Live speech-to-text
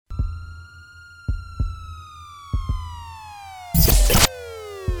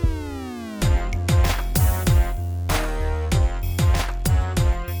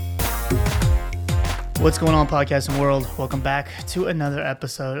What's going on, podcasting world? Welcome back to another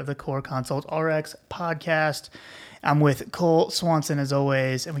episode of the Core Consult RX podcast. I'm with Cole Swanson as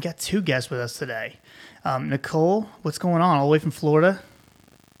always, and we got two guests with us today. Nicole, what's going on? All the way from Florida?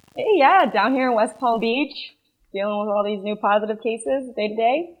 Hey, yeah, down here in West Palm Beach, dealing with all these new positive cases day to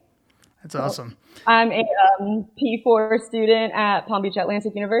day. That's awesome. I'm a P4 student at Palm Beach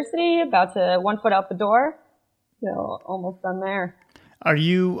Atlantic University, about to 1 foot out the door, so almost done there. Are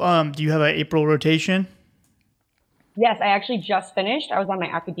you? Do you have an April rotation? Yes, I actually just finished. I was on my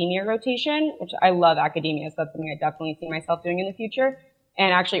academia rotation, which I love academia, so that's something I definitely see myself doing in the future.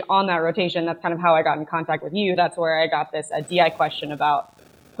 And actually on that rotation, that's kind of how I got in contact with you. That's where I got this DI question about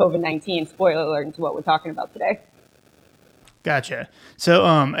COVID-19. Spoiler alert into what we're talking about today. Gotcha.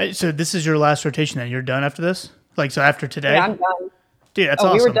 So, so this is your last rotation then? You're done after this? So after today? Yeah, I'm done. Dude, that's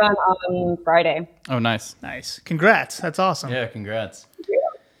awesome. We were done on Friday. Oh, nice. Nice. Congrats. That's awesome. Yeah, congrats.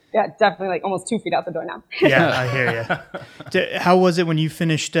 Yeah, definitely almost 2 feet out the door now. Yeah, I hear you. How was it when you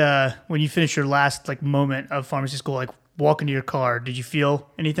finished your last moment of pharmacy school, walking to your car? Did you feel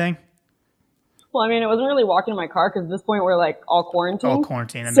anything? Well, I mean, it wasn't really walking to my car because at this point we're all quarantined. All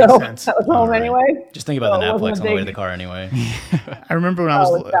quarantined, that makes sense. That was home anyway. Just think about the Netflix on the way to the car anyway. I remember when I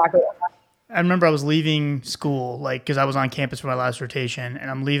was exactly. I remember I was leaving school, because I was on campus for my last rotation, and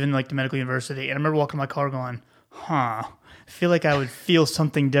I'm leaving the medical university, and I remember walking to my car going, I feel like I would feel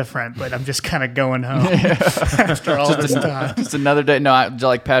something different, but I'm just kind of going home after all this time. Just another day. No,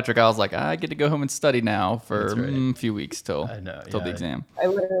 like Patrick, I was like, I get to go home and study now for a few weeks till the exam. I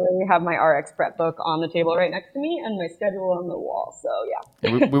literally have my RX prep book on the table right next to me and my schedule on the wall, so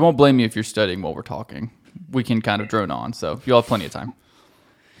yeah. We won't blame you if you're studying while we're talking. We can kind of drone on, so you'll have plenty of time.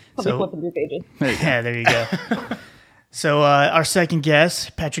 I'll be flipping through pages. There you go. So our second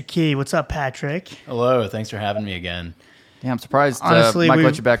guest, Patrick Key. What's up, Patrick? Hello. Thanks for having me again. Yeah, I'm surprised honestly, Mike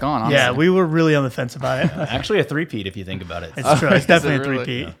let you back on. Honestly. Yeah, we were really on the fence about it. Actually, a three-peat if you think about it. It's true. It's definitely a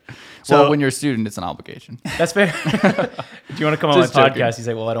three-peat. Yeah. So when you're a student, it's an obligation. That's fair. If you want to come on my podcast, you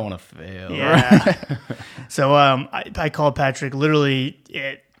say, well, I don't want to fail. Yeah. So I called Patrick literally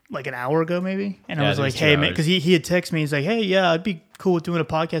an hour ago maybe, and I was like, hey, man, because he had texted me. He's like, hey, yeah, I'd be cool with doing a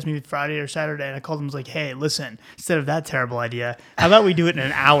podcast maybe Friday or Saturday. And I called him, was like, hey, listen, instead of that terrible idea, how about we do it in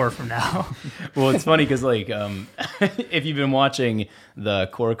an hour from now? Well, it's funny because if you've been watching the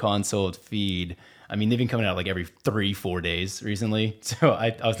Core Consult feed, I mean, they've been coming out every 3-4 days recently. So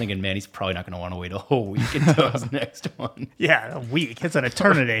I was thinking, man, he's probably not going to want to wait a whole week until his next one. Yeah, a week. It's an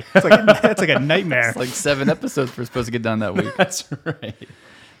eternity. It's like a nightmare. It's 7 episodes we're supposed to get done that week. That's right.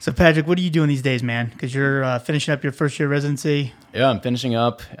 So, Patrick, what are you doing these days, man? Because you're finishing up your first year residency. Yeah, I'm finishing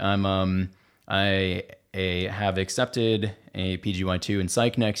up. I have accepted a PGY2 in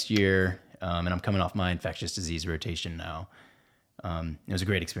psych next year, and I'm coming off my infectious disease rotation now. It was a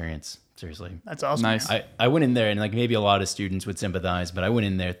great experience, seriously. That's awesome. Nice. I went in there, and maybe a lot of students would sympathize, but I went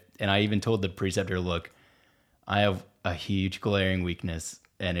in there, and I even told the preceptor, look, I have a huge glaring weakness,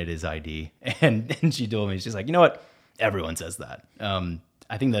 and it is ID. And she told me, she's like, you know what? Everyone says that.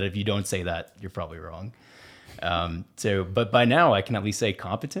 I think that if you don't say that, you're probably wrong. But by now I can at least say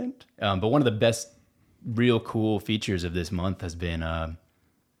competent. But one of the best real cool features of this month has been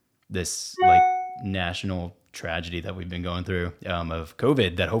this national tragedy that we've been going through of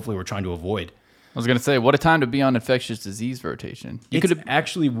COVID that hopefully we're trying to avoid. I was going to say, what a time to be on infectious disease rotation. It's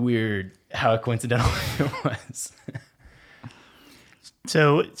actually weird how coincidental it was.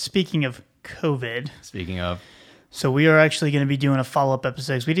 So speaking of COVID. So we are actually going to be doing a follow-up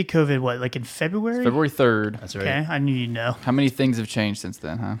episode. So we did COVID, in February? It's February 3rd. That's right. Okay, I knew you'd know. How many things have changed since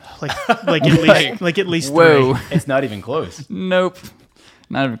then, huh? At least whoa. 3. It's not even close. Nope.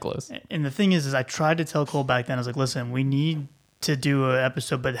 Not even close. And the thing is I tried to tell Cole back then, I was like, listen, we need to do an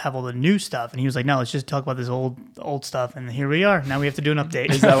episode but have all the new stuff. And he was like, no, let's just talk about this old stuff. And here we are. Now we have to do an update.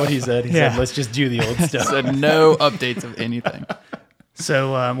 Is that what he said? He said, let's just do the old stuff. He said no updates of anything.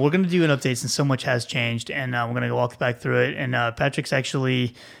 So we're going to do an update since so much has changed, and we're going to walk back through it. And Patrick's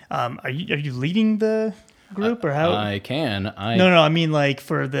actually, are you leading the group or how? I can. No. I mean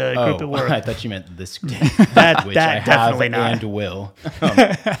for the group at work. I thought you meant this group, that which I definitely have not. and will.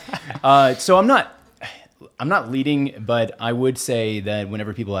 So I'm not leading, but I would say that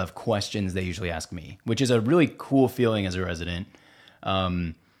whenever people have questions, they usually ask me, which is a really cool feeling as a resident.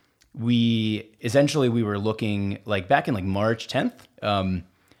 We were looking back in March 10th.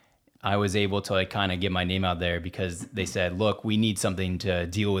 I was able to kind of get my name out there because they said, look, we need something to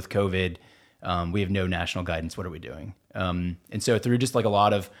deal with COVID. We have no national guidance. What are we doing? And so through just a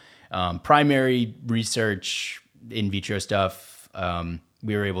lot of primary research, in vitro stuff,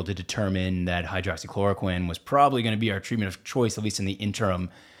 we were able to determine that hydroxychloroquine was probably going to be our treatment of choice, at least in the interim.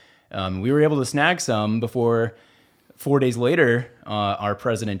 We were able to snag some before 4 days later, our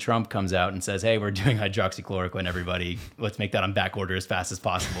President Trump comes out and says, hey, we're doing hydroxychloroquine, everybody. Let's make that on back order as fast as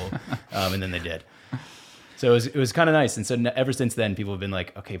possible. And then they did. So it was kind of nice. And so ever since then, people have been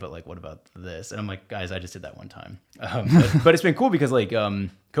like, okay, but like, what about this? And I'm like, guys, I just did that one time. But it's been cool because like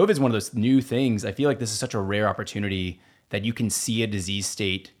COVID is one of those new things. I feel like this is such a rare opportunity that you can see a disease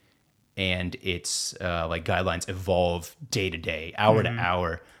state and its like guidelines evolve day to day, hour to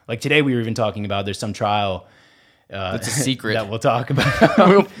hour. Like today we were even talking about there's some trial it's a secret that we'll talk about.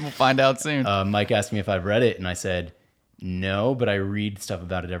 we'll find out soon. Mike asked me if I've read it, and I said no, but I read stuff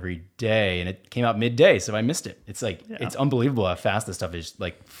about it every day, and it came out midday, so I missed it. It's like it's unbelievable how fast this stuff is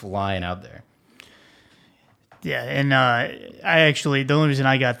like flying out there. Yeah, and I actually the only reason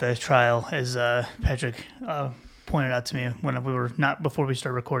I got the trial is Patrick pointed out to me when we were not before we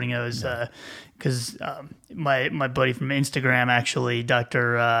started recording it was because my buddy from Instagram actually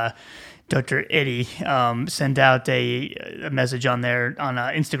Dr. Eddie sent out a message on there on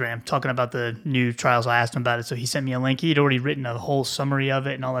Instagram talking about the new trials. I asked him about it, so he sent me a link. He'd already written a whole summary of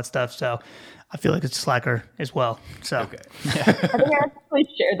it and all that stuff. So I feel like it's slacker as well. So I think I actually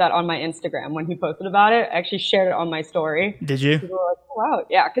shared that on my Instagram when he posted about it. I actually shared it on my story. Did you? People were like, oh, wow,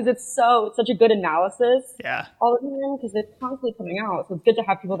 yeah, because it's such a good analysis. Yeah. All the time because it's constantly coming out. So it's good to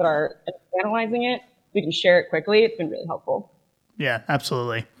have people that are analyzing it. We can share it quickly. It's been really helpful. Yeah,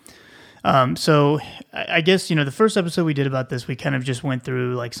 absolutely. So I guess, the first episode we did about this, we kind of just went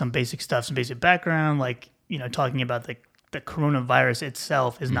through like some basic stuff, some basic background, like, talking about the coronavirus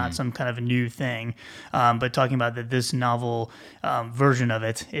itself is not some kind of a new thing, but talking about that this novel version of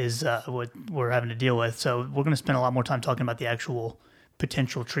it is what we're having to deal with. So we're going to spend a lot more time talking about the actual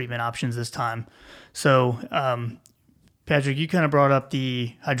potential treatment options this time. So, Patrick, you kind of brought up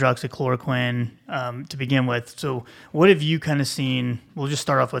the hydroxychloroquine to begin with. So what have you kind of seen? We'll just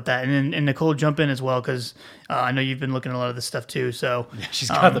start off with that. And Nicole, jump in as well, because I know you've been looking at a lot of this stuff too. So yeah, she's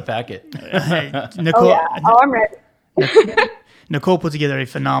got the packet. Nicole, I'm ready. Nicole put together a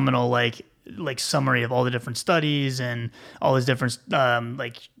phenomenal like summary of all the different studies and all this different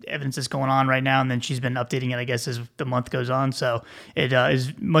like evidence that's going on right now, and then she's been updating it, I guess, as the month goes on. So it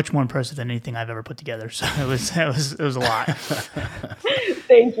is much more impressive than anything I've ever put together. So it was a lot.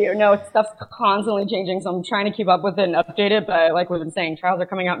 Thank you. No, stuff's constantly changing, so I'm trying to keep up with it and update it. But like we've been saying, trials are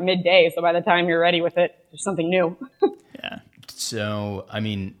coming out midday, so by the time you're ready with it, there's something new. Yeah. So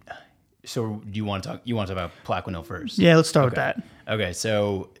do you want to talk about Plaquenil first? Yeah, let's start with that. Okay,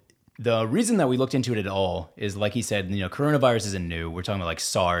 so the reason that we looked into it at all is, like he said, coronavirus isn't new. We're talking about like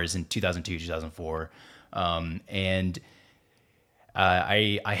SARS in 2002, 2004. And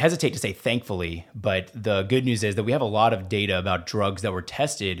I hesitate to say thankfully, but the good news is that we have a lot of data about drugs that were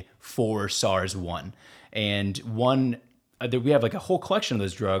tested for SARS-1. And we have like a whole collection of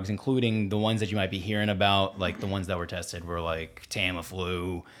those drugs, including the ones that you might be hearing about. Like the ones that were tested were like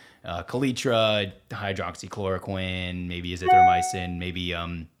Tamiflu, Kaletra, hydroxychloroquine, maybe azithromycin,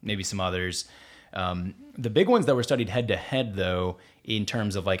 maybe some others. The big ones that were studied head to head, though, in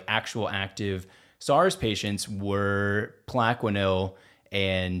terms of like actual active SARS patients, were Plaquenil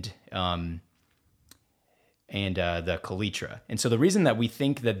and the Kaletra. And so the reason that we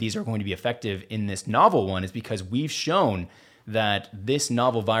think that these are going to be effective in this novel one is because we've shown that this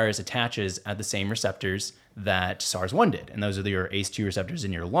novel virus attaches at the same receptors that SARS-1 did. And those are your ACE2 receptors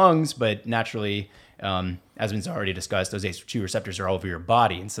in your lungs, but naturally, as has been already discussed, those ACE2 receptors are all over your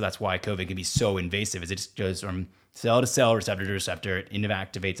body. And so that's why COVID can be so invasive, is it just goes from cell to cell, receptor to receptor, it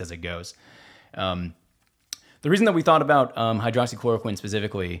inactivates as it goes. The reason that we thought about hydroxychloroquine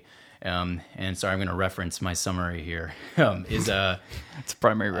specifically, and sorry, I'm going to reference my summary here, is it's a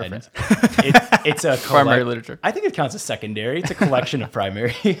primary reference. It's a primary literature. I think it counts as secondary. It's a collection of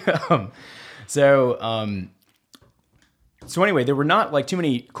primary. So anyway, there were not like too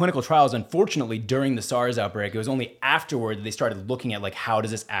many clinical trials, unfortunately, during the SARS outbreak. It was only afterward that they started looking at like, how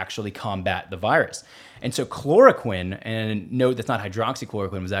does this actually combat the virus? And so chloroquine, and note that's not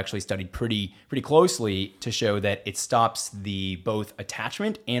hydroxychloroquine, was actually studied pretty closely to show that it stops the both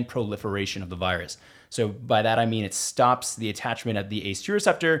attachment and proliferation of the virus. So by that, I mean it stops the attachment at the ACE2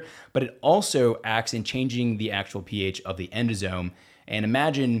 receptor, but it also acts in changing the actual pH of the endosome. And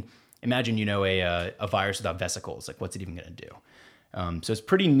imagine a virus without vesicles. Like, what's it even going to do? So it's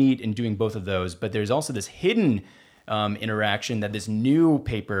pretty neat in doing both of those. But there's also this hidden interaction that this new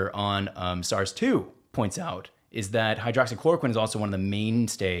paper on SARS-2 points out, is that hydroxychloroquine is also one of the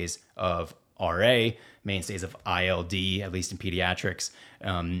mainstays of RA, mainstays of ILD, at least in pediatrics.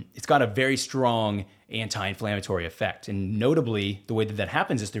 It's got a very strong anti-inflammatory effect. And notably, the way that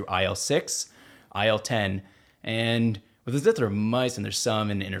happens is through IL-6, IL-10, and with azithromycin, there's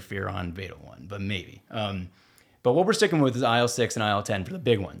some in interferon beta 1, but maybe. But what we're sticking with is IL-6 and IL-10 for the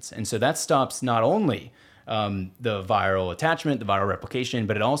big ones. And so that stops not only the viral attachment, the viral replication,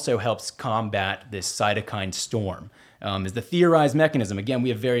 but it also helps combat this cytokine storm. Is the theorized mechanism. Again, we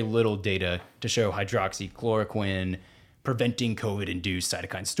have very little data to show hydroxychloroquine preventing COVID-induced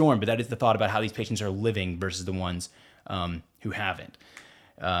cytokine storm, but that is the thought about how these patients are living versus the ones who haven't.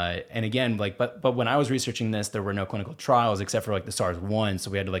 And again, but when I was researching this, there were no clinical trials except for like the SARS-1,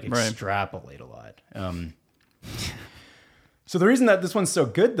 so we had to extrapolate a lot. So the reason that this one's so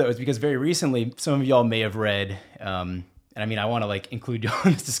good though is because very recently, some of y'all may have read, and I mean, I want to include you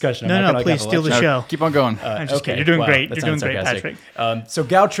in this discussion. No, please steal the show. Keep on going. I'm just kidding. You're doing great. You're doing great, Patrick. So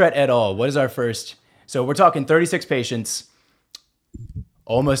Gautret et al. What is our first? So we're talking 36 patients.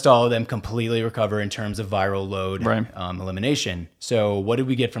 Almost all of them completely recover in terms of viral load elimination. So what did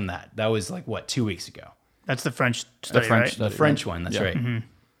we get from that? That was 2 weeks ago. That's the French study, the French one. That's right. Mm-hmm.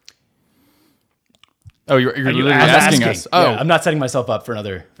 Oh, you're literally asking us. Oh, yeah, I'm not setting myself up for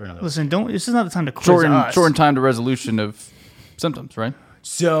another. Listen, this is not the time to quiz us. Shorten time to resolution of symptoms, right?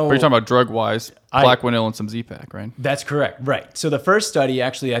 So you're talking about drug-wise, Plaquenil and some Z-Pak, right? That's correct, right. So the first study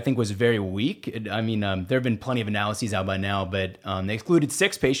actually I think was very weak. There have been plenty of analyses out by now, but they excluded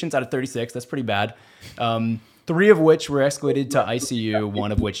 6 patients out of 36. That's pretty bad. 3 of which were escalated to ICU,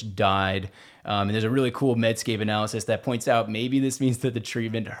 1 of which died. And there's a really cool Medscape analysis that points out maybe this means that the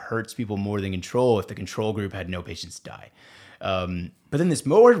treatment hurts people more than control if the control group had no patients die. But then this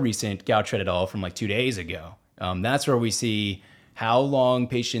more recent Gautret et al. From 2 days ago, that's where we see how long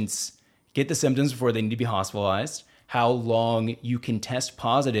patients get the symptoms before they need to be hospitalized, how long you can test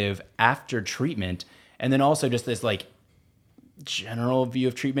positive after treatment, and then also just this general view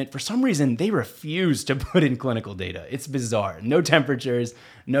of treatment. For some reason, they refuse to put in clinical data. It's bizarre. No temperatures,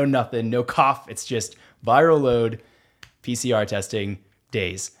 no nothing, no cough. It's just viral load, PCR testing,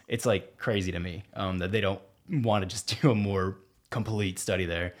 days. It's crazy to me that they don't want to just do a more complete study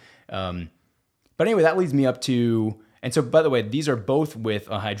there. But anyway, that leads me up to, and so by the way, these are both with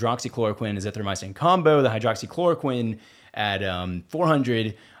a hydroxychloroquine azithromycin combo, the hydroxychloroquine at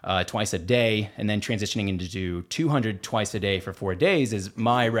 400 twice a day, and then transitioning into 200 twice a day for 4 days is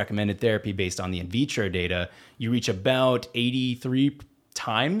my recommended therapy based on the in vitro data. You reach about 83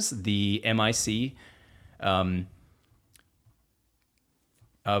 times the MIC of,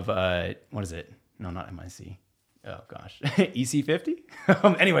 what is it? No, not MIC. Oh gosh, EC50?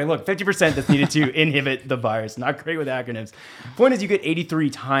 Anyway, look, 50% that's needed to inhibit the virus. Not great with acronyms. Point is you get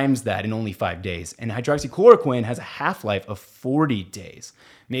 83 times that in only 5 days. And hydroxychloroquine has a half-life of 40 days,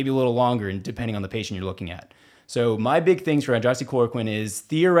 maybe a little longer, depending on the patient you're looking at. So my big things for hydroxychloroquine is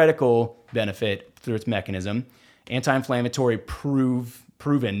theoretical benefit through its mechanism, anti-inflammatory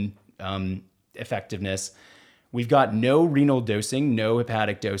proven effectiveness. We've got no renal dosing, no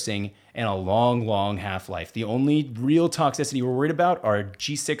hepatic dosing, and a long half-life. The only real toxicity we're worried about are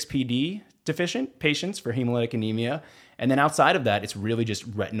G6PD deficient patients for hemolytic anemia. And then outside of that, it's really just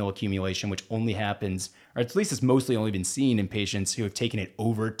retinal accumulation, which only happens, or at least it's mostly only been seen in patients who have taken it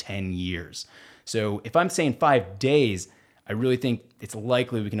over 10 years. So if I'm saying 5 days, I really think it's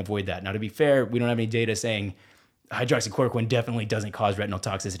likely we can avoid that. Now, to be fair, we don't have any data saying hydroxychloroquine definitely doesn't cause retinal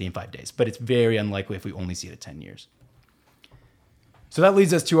toxicity in 5 days, but it's very unlikely if we only see it at 10 years. So that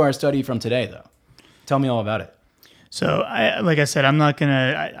leads us to our study from today, though. Tell me all about it. So, like I said,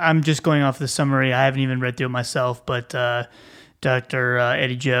 I'm just going off the summary. I haven't even read through it myself, but Dr.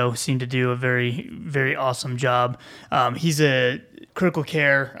 Eddie Joe seemed to do a very, very awesome job. He's a critical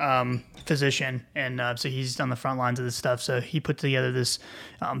care physician, and so he's on the front lines of this stuff. So he put together this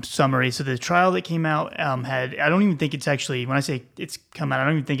summary. So the trial that came out I don't even think it's actually, when I say it's come out, I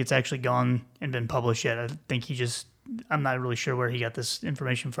don't even think it's actually gone and been published yet. I think I'm not really sure where he got this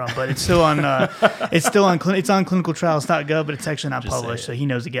information from, but it's still on it's on clinicaltrials.gov, but it's actually not published. So he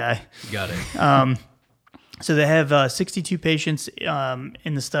knows the guy. Got it. So they have 62 patients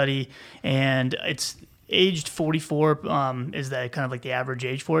in the study, and it's aged 44 is that kind of the average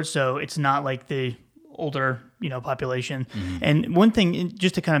age for it. So it's not like the older, population. Mm-hmm. And one thing,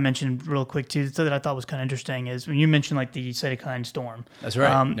 just to kind of mention real quick too, so that I thought was kind of interesting is when you mentioned the cytokine storm. That's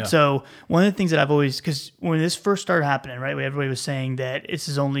right. Yeah. So one of the things that I've always, because when this first started happening, right, everybody was saying that this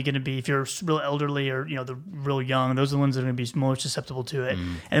is only going to be if you're real elderly or, the real young, those are the ones that are going to be most susceptible to it. Mm.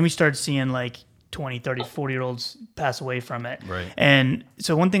 And then we started seeing 20, 30, 40-year-olds pass away from it. Right. And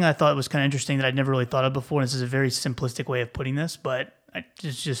so one thing I thought was kind of interesting that I'd never really thought of before, and this is a very simplistic way of putting this, but it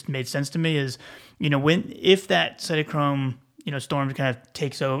just made sense to me, is, if that cytochrome, storm kind of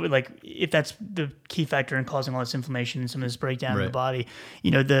takes over, if that's the key factor in causing all this inflammation and some of this breakdown in the body,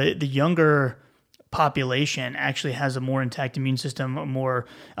 the younger population actually has a more intact immune system, a more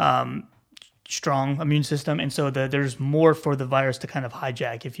strong immune system, and so there's more for the virus to kind of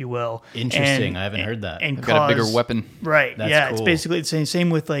hijack, if you will. Interesting. I haven't heard that. And got a bigger weapon, right? That's yeah, cool. It's basically the same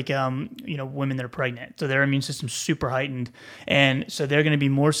with like women that are pregnant, so their immune system's super heightened, and so they're going to be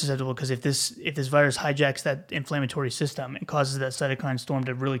more susceptible because if this virus hijacks that inflammatory system and causes that cytokine storm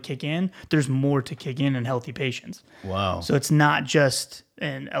to really kick in, there's more to kick in healthy patients. Wow. So it's not just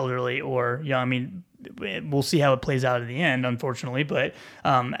an elderly or young. I mean, we'll see how it plays out at the end, unfortunately, but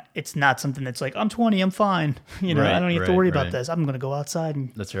it's not something that's like, I'm 20, I'm fine. I don't have to worry about this. I'm going to go outside.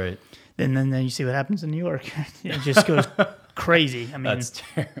 And that's right. Then you see what happens in New York. It just goes crazy. I mean, That's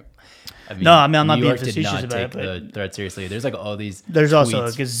terrible. I'm not New being York facetious did not about take it, but the threat seriously. There's like all these. There's also a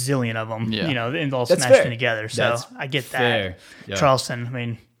tweets. gazillion of them, and all That's smashed fair. in together. So That's I get fair. that. Yeah. Charleston, I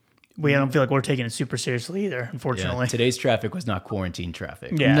mean, I don't feel like we're taking it super seriously either, unfortunately. Yeah, today's traffic was not quarantine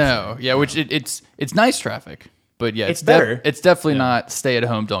traffic. Yeah. No, yeah, which it's nice traffic, but yeah, It's better. It's definitely not stay at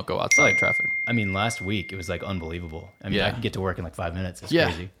home, don't go outside traffic. I mean, last week it was like unbelievable. I mean, I could get to work in like 5 minutes. It's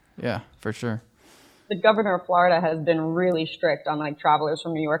crazy. Yeah, for sure. The governor of Florida has been really strict on like travelers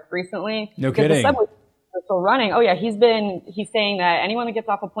from New York recently. No because kidding. The subways are still running. Oh yeah, he's saying that anyone that gets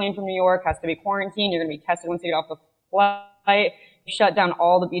off a plane from New York has to be quarantined. You're going to be tested once you get off the flight. Shut down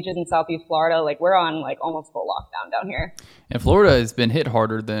all the beaches in Southeast Florida. Like we're on like almost full lockdown down here. And Florida has been hit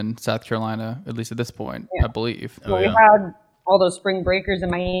harder than South Carolina, at least at this point, I believe. So we had all those spring breakers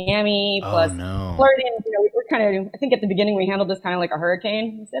in Miami, plus Floridians. We're kind of. I think at the beginning we handled this kind of like a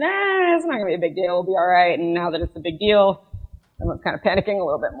hurricane. We said, it's not gonna be a big deal. We'll be all right. And now that it's a big deal, everyone's kind of panicking a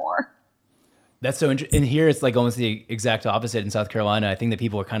little bit more. That's so interesting. And here it's like almost the exact opposite in South Carolina. I think that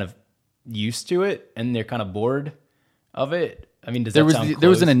people are kind of used to it and they're kind of bored of it. I mean, there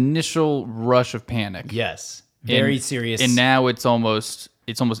was an initial rush of panic. Yes, very serious. And now it's almost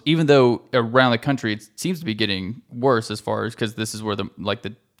even though around the country it seems to be getting worse as far as because this is where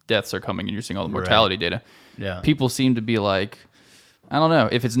the deaths are coming and you're seeing all the mortality data. Yeah, people seem to be like, I don't know,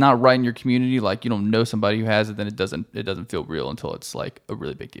 if it's not right in your community, like you don't know somebody who has it, then it doesn't feel real until it's like a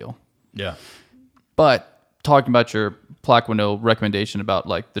really big deal. Yeah, but talking about your Plaquenil recommendation about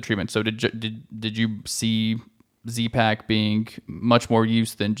like the treatment, so did you see Z-Pak being much more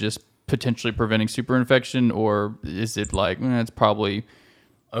used than just potentially preventing superinfection, or is it like it's probably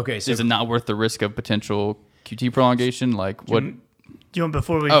okay? So is it not worth the risk of potential QT prolongation? Like what? Do you want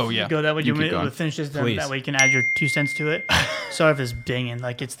before we go that way? Do you want me to finish this? Then that way you can add your 2 cents to it. Sorry if it's dinging.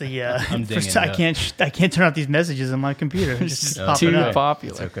 Like it's the I'm dinging, I can't turn off these messages on my computer. It's just popping too up.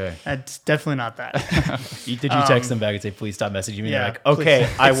 popular. It's okay. That's definitely not that. Did you text them back and say, please stop messaging me? Yeah, They're like, okay,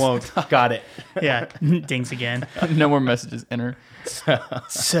 please. I won't. Got it. Yeah, dings again. No more messages. Enter.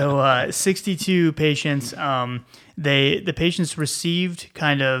 So 62 patients. The patients received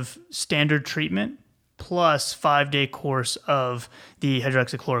kind of standard treatment plus 5-day course of the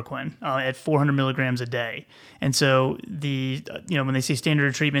hydroxychloroquine at 400 milligrams a day. And so when they say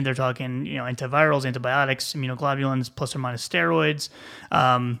standard treatment, they're talking antivirals, antibiotics, immunoglobulins, plus or minus steroids.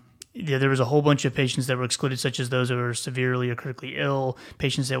 There was a whole bunch of patients that were excluded, such as those who were severely or critically ill,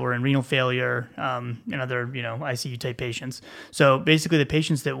 patients that were in renal failure, and other ICU type patients. So basically, the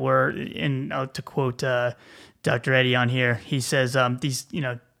patients that were to quote Dr. Eddie on here, he says these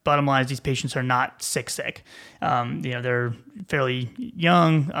bottom line is these patients are not sick. They're fairly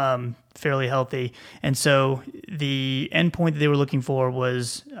young, fairly healthy. And so the endpoint that they were looking for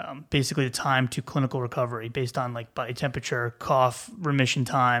was basically the time to clinical recovery based on like body temperature, cough, remission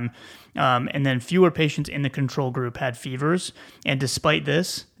time. And then fewer patients in the control group had fevers. And despite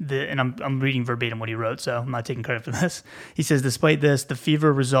this, and I'm reading verbatim what he wrote, so I'm not taking credit for this. He says, despite this, the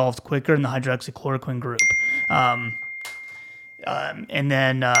fever resolved quicker in the hydroxychloroquine group. And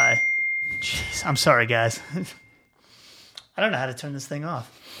then, I'm sorry, guys. I don't know how to turn this thing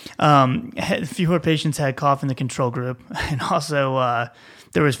off. Fewer patients had cough in the control group, and also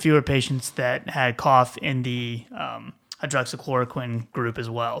there was fewer patients that had cough in the hydroxychloroquine group as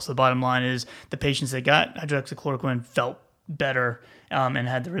well. So the bottom line is the patients that got hydroxychloroquine felt better and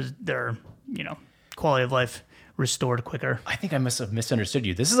had their quality of life restored quicker. I think I must have misunderstood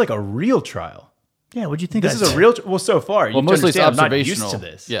you. This is like a real trial. Yeah, what'd you think? This is a real... Well, so far. Well, mostly it's observational. I'm not used to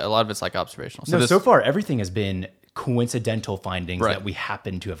this. Yeah, a lot of it's like observational. So far, everything has been coincidental findings that we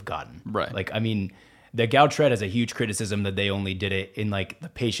happen to have gotten. Right. Like, I mean, the Gautret has a huge criticism that they only did it in, like, the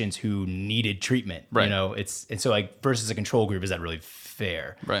patients who needed treatment. Right. And so, like, versus a control group, is that really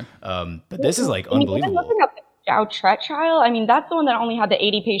fair? Right. But this is, like, unbelievable. Looking at the Gautret trial, I mean, that's the one that only had the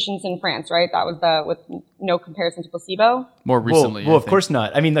 80 patients in France, right? That was with no comparison to placebo. More recently. Well, of course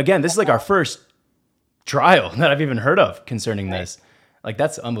not. I mean, again, this is, like, our first trial that I've even heard of concerning this. Like,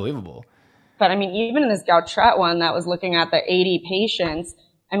 that's unbelievable. But I mean, even in this Gautret one that was looking at the 80 patients,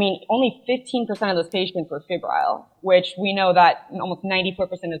 I mean, only 15% of those patients were febrile, which we know that almost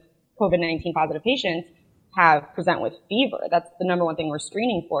 94% of COVID-19 positive patients present with fever. That's the number one thing we're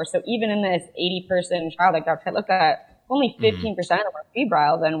screening for. So even in this 80-person trial that Gautret looked at, only 15% of them were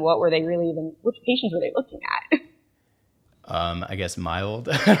febrile. Then what were they which patients were they looking at? I guess mild.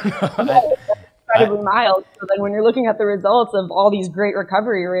 Incredibly mild. So then when you're looking at the results of all these great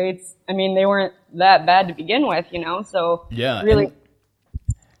recovery rates, I mean, they weren't that bad to begin with, So yeah, really.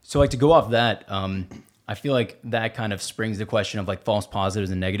 So like to go off that, I feel like that kind of springs the question of like false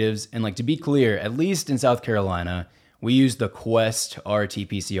positives and negatives. And like to be clear, at least in South Carolina, we use the Quest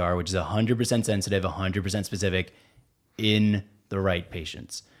RT-PCR, which is 100% sensitive, 100% specific in the right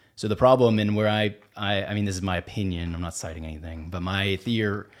patients. So the problem, and where I mean, this is my opinion, I'm not citing anything, but my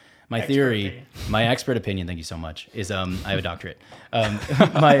theory, my expert opinion, thank you so much, is I have a doctorate.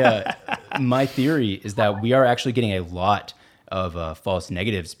 My theory is that we are actually getting a lot of false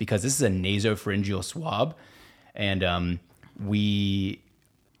negatives because this is a nasopharyngeal swab, and we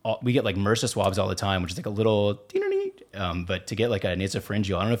get like MRSA swabs all the time, which is like a little, but to get like a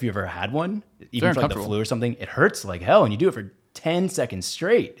nasopharyngeal, I don't know if you've ever had one, even for like the flu or something, it hurts like hell, and you do it for 10 seconds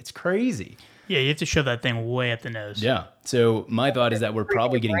straight. It's crazy. Yeah, you have to shove that thing way up the nose. Yeah. So my thought is that we're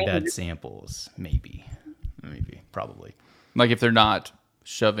probably getting bad samples. Maybe, probably. Like if they're not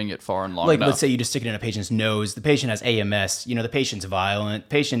shoving it far and long like enough. Let's say you just stick it in a patient's nose. The patient has AMS. The patient's violent.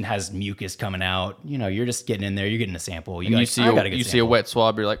 Patient has mucus coming out. You're just getting in there. You're getting a sample. You see a wet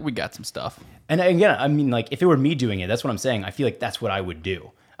swab. You're like, we got some stuff. And again, I mean, like if it were me doing it, that's what I'm saying. I feel like that's what I would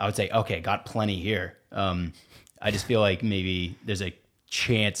do. I would say, okay, got plenty here. I just feel like maybe there's a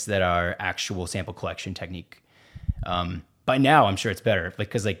chance that our actual sample collection technique, by now I'm sure it's better,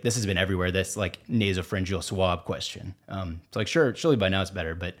 because like this has been everywhere, this like nasopharyngeal swab question. So like surely by now it's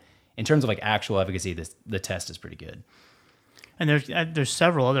better, but in terms of like actual efficacy, the test is pretty good. And there's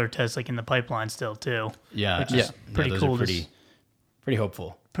several other tests like in the pipeline still too. Yeah, which is pretty cool. Pretty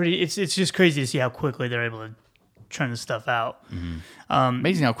hopeful. It's just crazy to see how quickly they're able to churn this stuff out. Mm-hmm.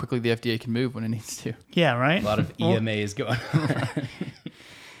 Amazing how quickly the FDA can move when it needs to. Yeah, right. A lot of EMAs going on.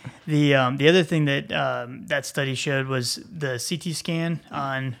 The other thing that that study showed was the CT scan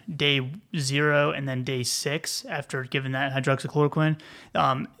on day 0 and then day 6 after giving that hydroxychloroquine,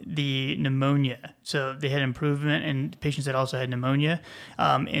 the pneumonia. So they had improvement in patients that also had pneumonia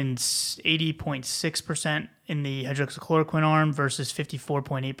in 80.6% in the hydroxychloroquine arm versus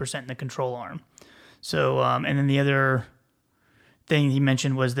 54.8% in the control arm. So, and then the other thing he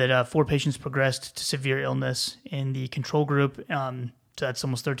mentioned was that 4 patients progressed to severe illness in the control group. So that's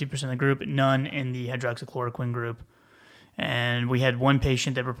almost 13% of the group, none in the hydroxychloroquine group. And we had 1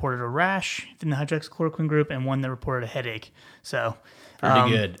 patient that reported a rash in the hydroxychloroquine group and 1 that reported a headache. So pretty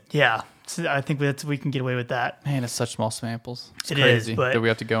good. Yeah. So I think we can get away with that. Man, it's such small samples. It's it crazy is, but that we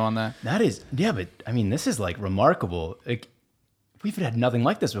have to go on that. That is, yeah, but I mean, this is like remarkable. Like we've had nothing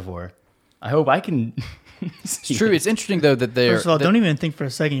like this before. I hope I can. It's true. It's interesting though that they're. First of all, don't even think for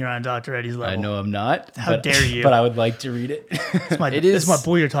a second you're on Dr. Eddie's level. I know I'm not. How dare you? But I would like to read it. This is my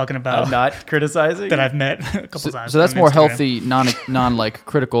boy you're talking about. I'm not criticizing. That I've met a couple times. So that's more healthy, non like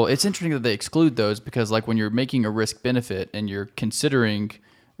critical. It's interesting that they exclude those because like when you're making a risk benefit and you're considering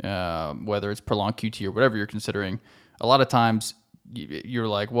whether it's prolonged QT or whatever you're considering, a lot of times you're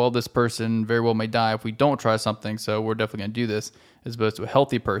like, well, this person very well may die if we don't try something, so we're definitely going to do this, as opposed to a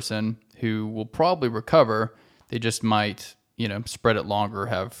healthy person who will probably recover. They just might, spread it longer,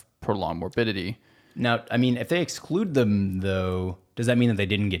 have prolonged morbidity. Now, I mean, if they exclude them, though, does that mean that they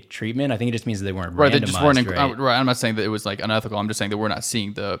didn't get treatment? I think it just means that they weren't right. Randomized, They just weren't. right? Right. I'm not saying that it was like unethical. I'm just saying that we're not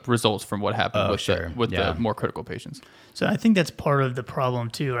seeing the results from what happened with the more critical patients. So I think that's part of the problem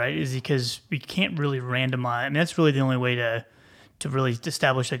too, right? Is because we can't really randomize. I mean, that's really the only way to really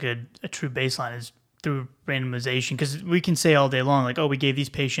establish like a true baseline is through randomization, because we can say all day long, like, oh, we gave these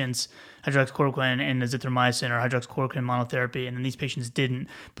patients hydroxychloroquine and azithromycin or hydroxychloroquine monotherapy, and then these patients didn't.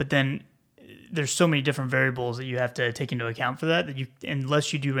 But then there's so many different variables that you have to take into account for that you,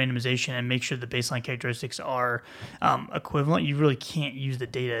 unless you do randomization and make sure the baseline characteristics are equivalent, you really can't use the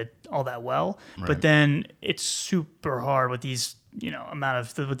data all that well. Right. But then it's super hard with these, with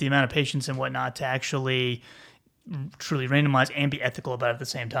the amount of patients and whatnot to actually truly randomize and be ethical about it at the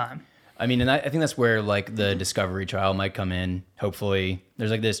same time. I mean, and I think that's where like the discovery trial might come in. Hopefully, there's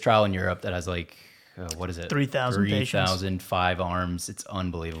like this trial in Europe that has like, what is it? 3,000 patients. 3,000, 5 arms. It's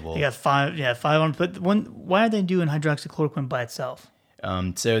unbelievable. They got 5 arms. But why are they doing hydroxychloroquine by itself?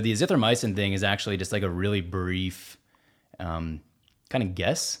 So the azithromycin thing is actually just like a really brief kind of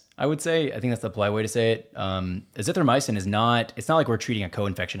guess. I would say, I think that's the polite way to say it. Azithromycin is not, it's not like we're treating a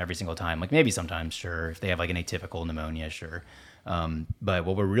co-infection every single time. Like maybe sometimes, sure. If they have like an atypical pneumonia, sure. But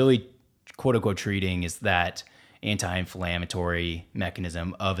what we're really quote unquote treating is that anti-inflammatory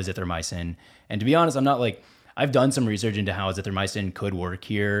mechanism of azithromycin. And to be honest, I'm not like, I've done some research into how azithromycin could work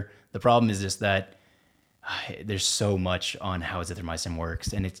here. The problem is just that there's so much on how azithromycin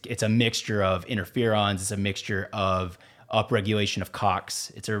works. And it's a mixture of interferons. It's a mixture of upregulation of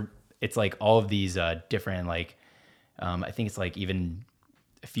COX. It's like all of these different, like, I think it's like even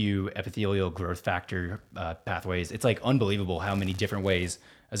a few epithelial growth factor pathways. It's like unbelievable how many different ways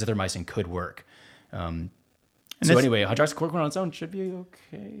azithromycin could work. So anyway, hydroxychloroquine on its own should be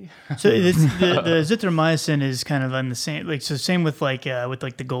okay. So the azithromycin is kind of on the same, like, so same with like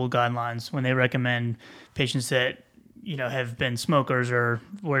the GOLD guidelines when they recommend patients that, you know, have been smokers or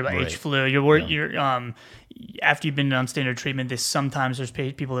worried about H flu. You're worried, you're after you've been on standard treatment, sometimes there's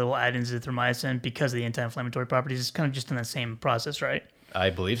people that will add in azithromycin because of the anti-inflammatory properties. It's kind of just in the same process, right? I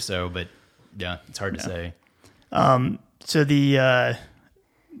believe so, but yeah, it's hard to say. So the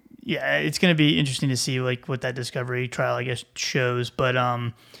it's going to be interesting to see like what that discovery trial, I guess, shows. But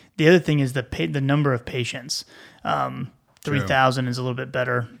the other thing is the number of patients. 3,000 is a little bit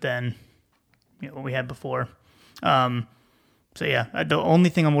better than what we had before. So yeah, the only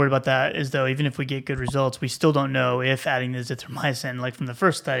thing I'm worried about that is though, even if we get good results, we still don't know if adding the azithromycin, like from the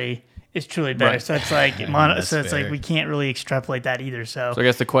first study, is truly better. Right. So it's like like we can't really extrapolate that either. So I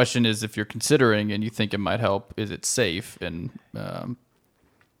guess the question is, if you're considering and you think it might help, is it safe? And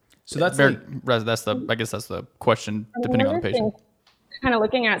so that's the question depending on the patient. Kind of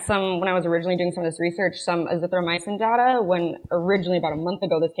looking at when I was originally doing some of this research, some azithromycin data, when originally about a month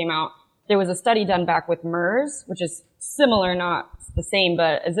ago this came out, there was a study done back with MERS, which is similar, not the same,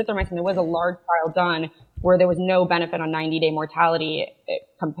 but azithromycin, there was a large trial done where there was no benefit on 90-day mortality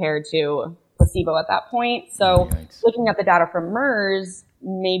compared to placebo at that point. So looking at the data from MERS,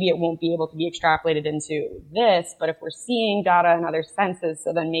 maybe it won't be able to be extrapolated into this, but if we're seeing data in other senses,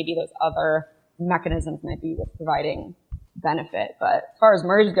 so then maybe those other mechanisms might be what's providing benefit. But as far as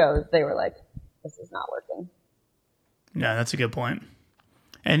MERS goes, they were like, this is not working. Yeah, that's a good point.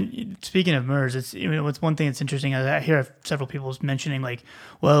 And speaking of MERS, it's one thing that's interesting. I hear several people mentioning like,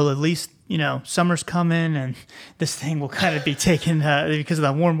 well, at least, summer's coming and this thing will kind of be taken because of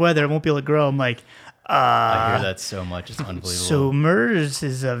the warm weather. It won't be able to grow. I'm like, I hear that so much. It's unbelievable. So MERS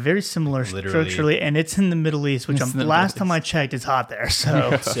is very similar structurally, and it's in the Middle East, which last time I checked, it's hot there.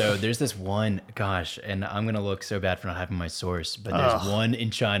 So there's this one, and I'm going to look so bad for not having my source, but there's one in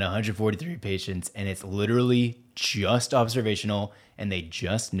China, 143 patients, and it's literally just observational, and they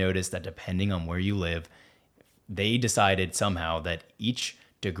just noticed that depending on where you live, they decided somehow that each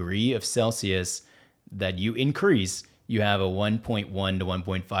degree of Celsius that you increase, you have a 1.1 to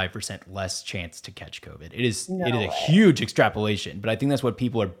 1.5% less chance to catch COVID. It is a huge extrapolation, but I think that's what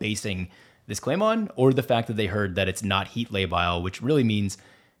people are basing this claim on, or the fact that they heard that it's not heat labile, which really means,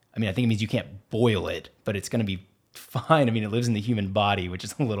 I think it means you can't boil it, but it's going to be fine. It lives in the human body, which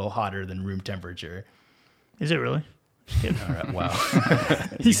is a little hotter than room temperature. Is it really? All right, wow.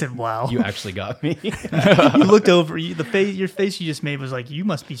 He said, wow. You actually got me. You looked over, your face you just made was like, you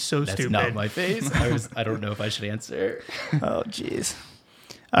must be so stupid. That's not my face. I don't know if I should answer. Oh, jeez.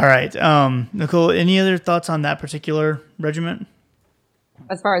 All right. Nicole, any other thoughts on that particular regimen?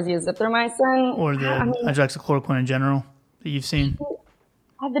 As far as the azithromycin? Or the hydroxychloroquine in general that you've seen?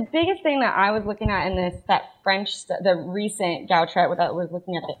 The biggest thing that I was looking at in the recent Gautret that was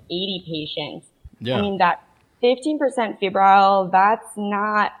looking at the 80 patients. Yeah. That 15% febrile, that's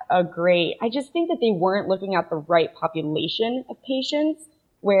not I just think that they weren't looking at the right population of patients,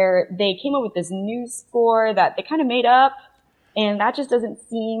 where they came up with this new score that they kind of made up, and that just doesn't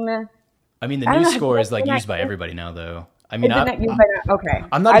seem... the new score is like used by everybody now, though. Okay.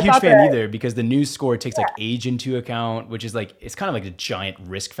 I'm not a huge fan either, because the news score takes like age into account, which is like, it's kind of like a giant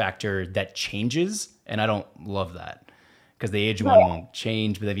risk factor that changes, and I don't love that. Because the age one won't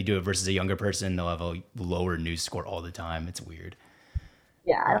change, but if you do it versus a younger person, they'll have a lower news score all the time. It's weird.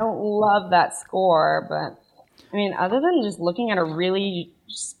 Yeah, I don't love that score, but other than just looking at a really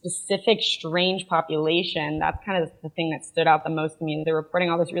specific, strange population, that's kind of the thing that stood out the most to me. They're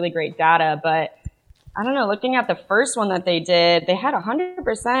reporting all this really great data, but I don't know, looking at the first one that they did, they had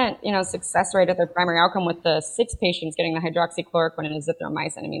 100%, success rate at their primary outcome with the 6 patients getting the hydroxychloroquine and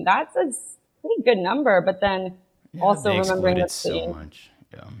azithromycin. That's a pretty good number, but then also remembering that so much.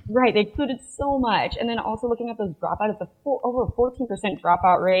 Yeah. Right, they excluded so much. And then also looking at those dropouts, it's over 14%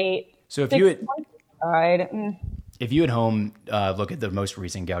 dropout rate. So if you at home look at the most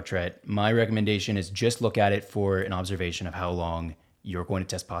recent Gautret, my recommendation is just look at it for an observation of how long you're going to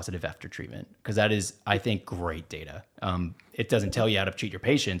test positive after treatment, because that is, I think, great data. It doesn't tell you how to treat your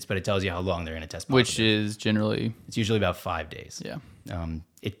patients, but it tells you how long they're going to test positive. Which is generally... It's usually about 5 days. Yeah.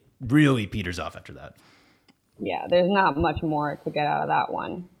 It really peters off after that. Yeah, there's not much more to get out of that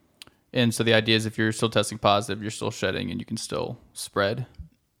one. And so the idea is if you're still testing positive, you're still shedding and you can still spread?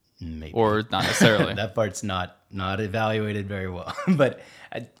 Maybe. Or not necessarily? That part's not evaluated very well. But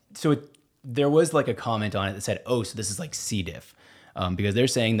there was like a comment on it that said, oh, so this is like C. diff. Because they're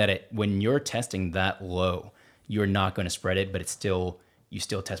saying that when you're testing that low, you're not going to spread it, but you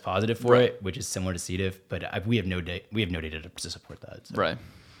still test positive for it, which is similar to C. diff. But we have no data to support that. So. Right.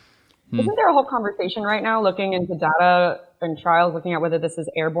 Isn't there a whole conversation right now looking into data and trials, looking at whether this is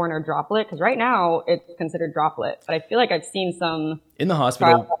airborne or droplet? Because right now it's considered droplet, but I feel like I've seen some in the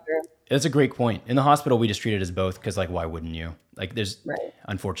hospital. That's a great point. In the hospital, we just treat it as both because, like, why wouldn't you? Like, there's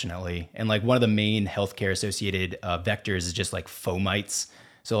unfortunately, and like one of the main healthcare associated vectors is just like fomites.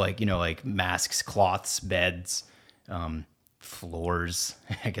 So like like masks, cloths, beds, floors.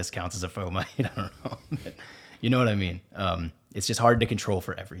 I guess counts as a fomite. I don't know. But you know what I mean? It's just hard to control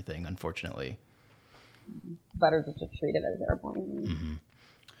for everything, unfortunately. Better to just treat it as airborne. Mm-hmm.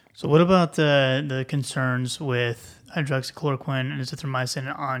 So what about the concerns with hydroxychloroquine and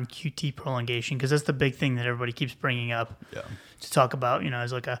azithromycin on QT prolongation? Because that's the big thing that everybody keeps bringing up to talk about,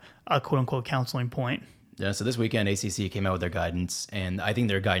 as like a quote-unquote counseling point. Yeah, so this weekend, ACC came out with their guidance, and I think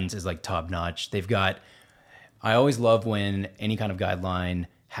their guidance is like top-notch. I always love when any kind of guideline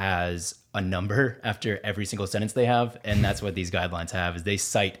has a number after every single sentence they have, and that's what these guidelines have, is they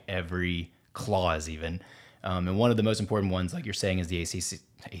cite every clause even. And one of the most important ones, like you're saying, is the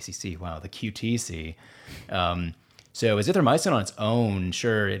the QTC. So azithromycin on its own,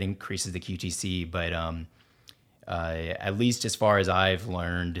 sure, it increases the QTC, but at least as far as I've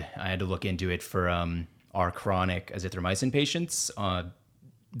learned, I had to look into it for our chronic azithromycin patients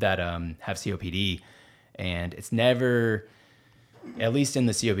that have COPD, and it's never... At least in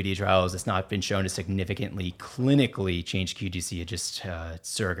the COPD trials, it's not been shown to significantly clinically change QTC. It just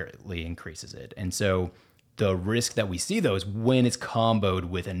surrogately increases it. And so the risk that we see, though, is when it's comboed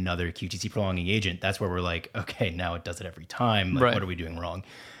with another QTC prolonging agent. That's where we're like, okay, now it does it every time. Like, what are we doing wrong?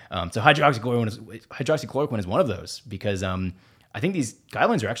 So hydroxychloroquine is one of those, because I think these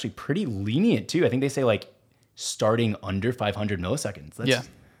guidelines are actually pretty lenient, too. I think they say, like, starting under 500 milliseconds.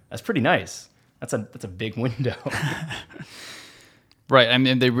 That's pretty nice. That's a big window. Right. I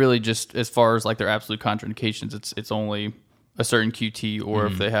mean, they really just, as far as like their absolute contraindications, it's only a certain QT or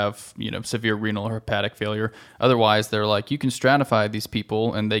if they have, severe renal or hepatic failure. Otherwise, they're like, you can stratify these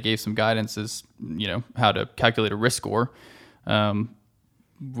people, and they gave some guidance as, how to calculate a risk score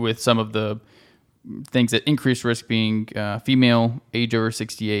with some of the things that increase risk being female, age over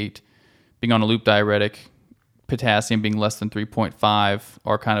 68, being on a loop diuretic, potassium being less than 3.5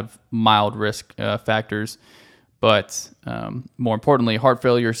 are kind of mild risk factors. But more importantly, heart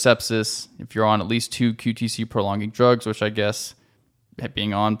failure, sepsis, if you're on at least 2 QTC prolonging drugs, which I guess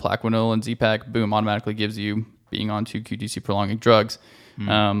being on Plaquenil and Z-Pak, boom, automatically gives you being on 2 QTC prolonging drugs.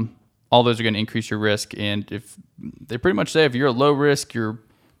 All those are going to increase your risk. And if they pretty much say if you're at low risk, you're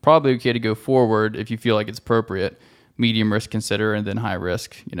probably okay to go forward if you feel like it's appropriate. Medium risk, consider, and then high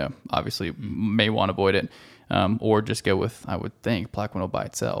risk, obviously may want to avoid it. Or just go with, I would think, Plaquenil by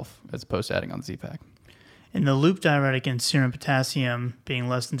itself as opposed to adding on the Z-Pak. And the loop diuretic and serum potassium being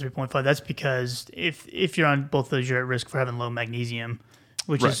less than 3.5, that's because if you're on both of those, you're at risk for having low magnesium,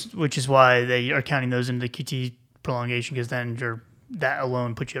 which is why they are counting those into the QT prolongation, because then that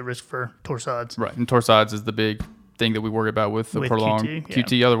alone puts you at risk for torsades. Right, and torsades is the big thing that we worry about with the prolonged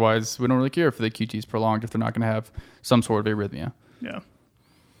QT. Otherwise, we don't really care if the QT is prolonged if they're not going to have some sort of arrhythmia. Yeah.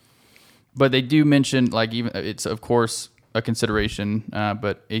 But they do mention, like, even it's of course a consideration,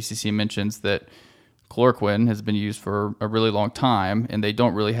 but ACC mentions that chloroquine has been used for a really long time, and they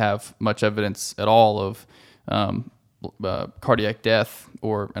don't really have much evidence at all of cardiac death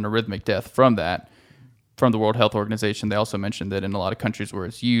or an arrhythmic death from that. From the World Health Organization, they also mentioned that in a lot of countries where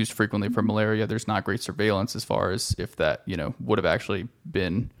it's used frequently for malaria, there's not great surveillance as far as if that would have actually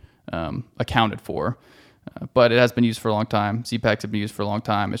been accounted for. But it has been used for a long time. Z-Paks have been used for a long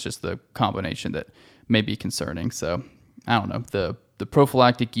time. It's just the combination that may be concerning. So I don't know. The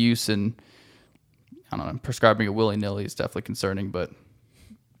prophylactic use and prescribing it willy-nilly is definitely concerning, but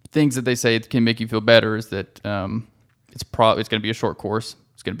things that they say can make you feel better is that it's going to be a short course.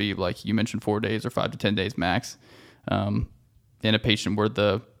 It's going to be, like you mentioned, 4 days or 5 to 10 days max in a patient where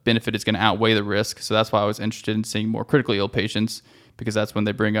the benefit is going to outweigh the risk. So that's why I was interested in seeing more critically ill patients, because that's when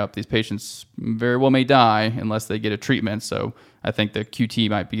they bring up these patients very well may die unless they get a treatment. So I think the QT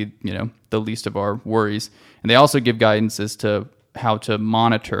might be, the least of our worries. And they also give guidance as to how to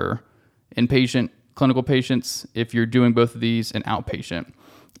monitor inpatient clinical patients if you're doing both of these and outpatient.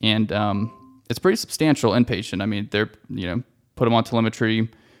 And it's pretty substantial inpatient. I mean, they're, put them on telemetry,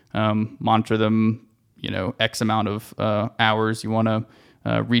 monitor them, X amount of hours. You want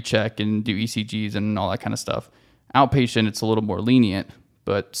to recheck and do ECGs and all that kind of stuff. Outpatient, it's a little more lenient,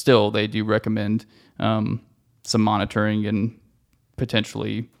 but still they do recommend some monitoring and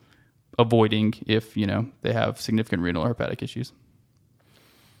potentially avoiding if, they have significant renal or hepatic issues.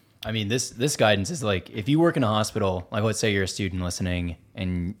 I mean, this guidance is like, if you work in a hospital, like let's say you're a student listening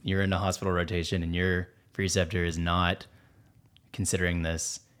and you're in a hospital rotation and your preceptor is not considering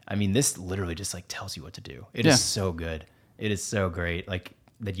this. I mean, this literally just like tells you what to do. It is so good. It is so great. Like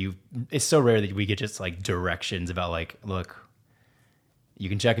it's so rare that we get just like directions about like, look, you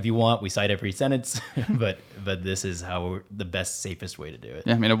can check if you want. We cite every sentence, but this is the best, safest way to do it.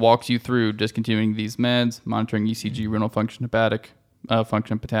 Yeah, I mean, it walks you through discontinuing these meds, monitoring ECG, renal function, hepatic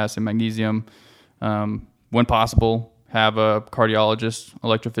function, potassium, magnesium. When possible, have a cardiologist,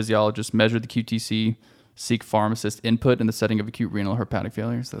 electrophysiologist measure the QTC, seek pharmacist input in the setting of acute renal or hepatic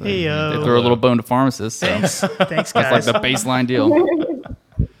failure. So they throw a little bone to pharmacists. So. Thanks, guys. That's like the baseline deal.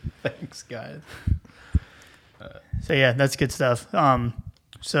 Thanks, guys. So yeah, that's good stuff.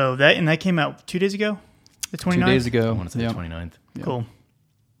 So that came out 2 days ago, the 29th? 2 days ago. I want to say the 29th. Yeah. Cool.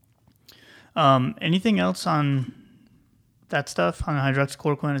 Anything else on that stuff, on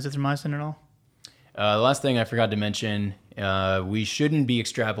hydroxychloroquine, azithromycin at all? The last thing I forgot to mention, we shouldn't be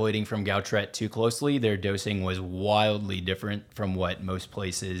extrapolating from Gautret too closely. Their dosing was wildly different from what most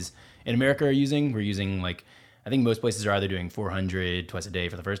places in America are using. We're using I think most places are either doing 400 twice a day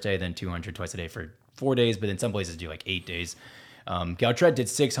for the first day, then 200 twice a day for 4 days, but then some places do 8 days. Gautret did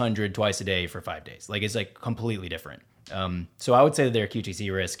 600 twice a day for 5 days. It's completely different. So I would say that their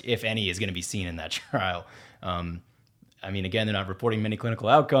QTC risk, if any, is going to be seen in that trial. I mean, again, they're not reporting many clinical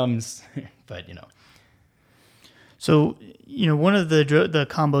outcomes, but So, one of the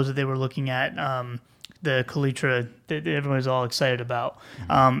combos that they were looking at, the Kaletra, that everyone's all excited about.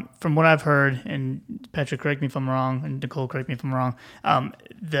 From what I've heard, and Patrick, correct me if I'm wrong, and Nicole, correct me if I'm wrong,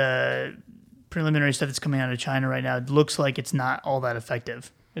 the preliminary stuff that's coming out of China right now, it looks like it's not all that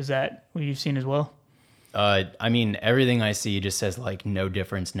effective. Is that what you've seen as well? I mean, everything I see just says no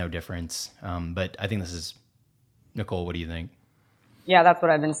difference. But I think this is, Nicole, what do you think? Yeah, that's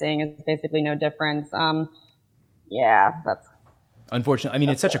what I've been seeing, is basically no difference. That's unfortunately. I mean,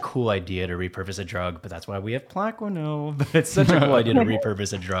 it's such a cool idea to repurpose a drug, but that's why we have Plaquenil. But it's such a cool idea to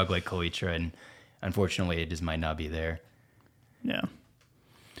repurpose a drug like Kaletra, and unfortunately, it just might not be there. Yeah.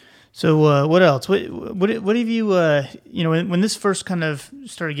 So what else? What have you? When this first kind of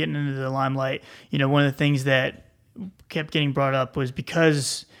started getting into the limelight, one of the things that kept getting brought up was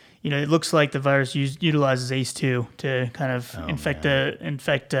because it looks like the virus utilizes ACE2 to kind of infect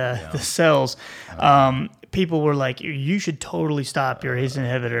the cells. People were like, you should totally stop your ACE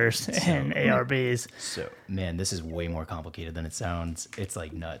inhibitors and ARBs. So, man, this is way more complicated than it sounds. It's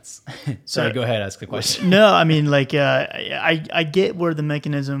nuts. Sorry, go ahead, ask the question. No, I mean, I get where the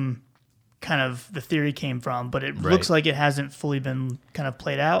mechanism, kind of the theory came from, but it looks like it hasn't fully been kind of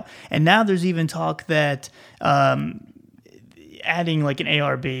played out. And now there's even talk that adding an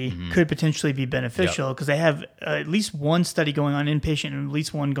ARB could potentially be beneficial, because they have at least one study going on inpatient and at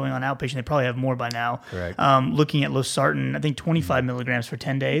least one going on outpatient. They probably have more by now. Correct. Looking at losartan, I think 25 milligrams for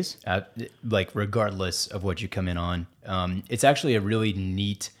 10 days. Regardless of what you come in on. It's actually a really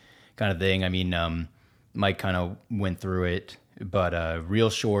neat kind of thing. I mean, Mike kind of went through it, but real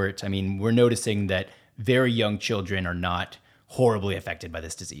short, I mean, we're noticing that very young children are not horribly affected by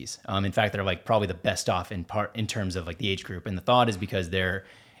this disease. In fact, they're probably the best off in terms of the age group. And the thought is because their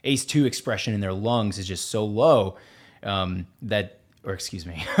ACE2 expression in their lungs is just so low so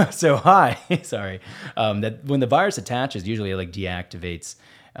high, sorry, that when the virus attaches, usually it deactivates.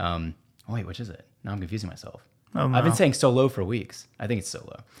 Which is it? Now I'm confusing myself. Oh, no. I've been saying so low for weeks. I think it's so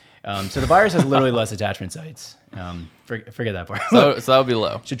low. So the virus has literally less attachment sites. Forget that part. So that would be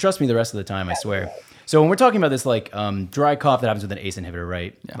low. Should trust me the rest of the time, I swear. So when we're talking about this dry cough that happens with an ACE inhibitor,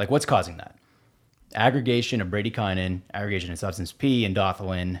 right? Yeah. What's causing that? Aggregation of bradykinin, aggregation of substance P,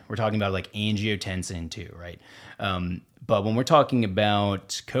 endothelin. We're talking about angiotensin too, right? But when we're talking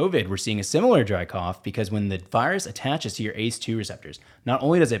about COVID, we're seeing a similar dry cough, because when the virus attaches to your ACE2 receptors, not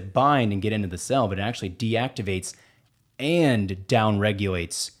only does it bind and get into the cell, but it actually deactivates and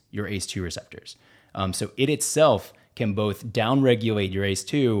downregulates your ACE2 receptors. So it itself can both downregulate your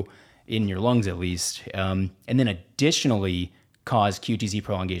ACE2 in your lungs at least, and then additionally cause QTC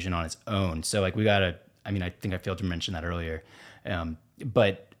prolongation on its own. So I think I failed to mention that earlier.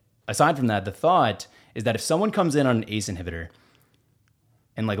 But aside from that, the thought is that if someone comes in on an ACE inhibitor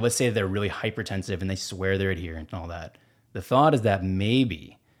and like, let's say they're really hypertensive and they swear they're adherent and all that. The thought is that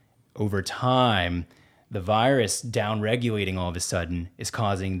maybe over time, the virus down-regulating all of a sudden is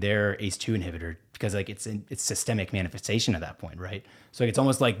causing their ACE2 inhibitor, because like it's systemic manifestation at that point, right? So like, it's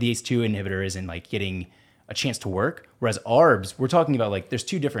almost like the ACE2 inhibitor isn't like getting a chance to work. Whereas ARBs, we're talking about like, there's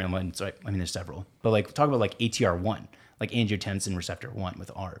two different ones. I mean, there's several, but like talk about like ATR1, like angiotensin receptor 1 with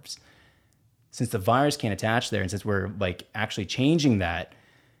ARBs. Since the virus can't attach there, and since we're like actually changing that,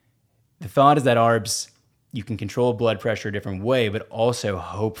 the thought is that ARBs, you can control blood pressure a different way, but also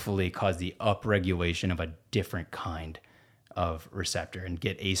hopefully cause the upregulation of a different kind of receptor and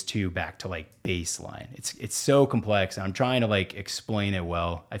get ACE2 back to like baseline. It's so complex. I'm trying to like explain it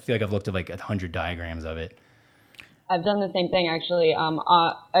well. I feel like I've looked at like 100 diagrams of it. I've done the same thing actually.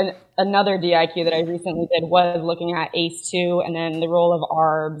 Another DIQ that I recently did was looking at ACE2 and then the role of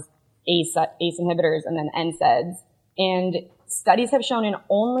ARBs, ACE inhibitors, and then NSAIDs. And studies have shown in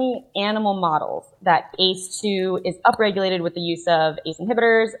only animal models that ACE2 is upregulated with the use of ACE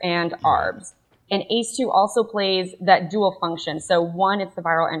inhibitors and ARBs. And ACE2 also plays that dual function. So one, it's the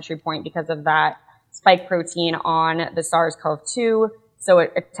viral entry point because of that spike protein on the SARS-CoV-2. So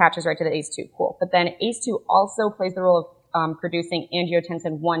it attaches right to the ACE2. Cool. But then ACE2 also plays the role of producing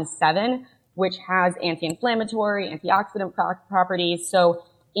angiotensin 1,7, which has anti-inflammatory, antioxidant properties. So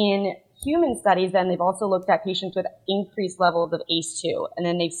in human studies, then they've also looked at patients with increased levels of ACE2, and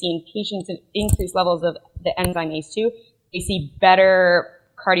then they've seen patients with increased levels of the enzyme ACE2. They see better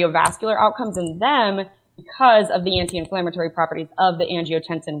cardiovascular outcomes in them because of the anti-inflammatory properties of the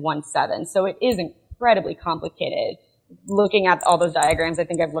angiotensin 1,7. So it is incredibly complicated. Looking at all those diagrams, I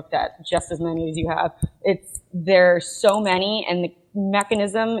think I've looked at just as many as you have. There are so many, and the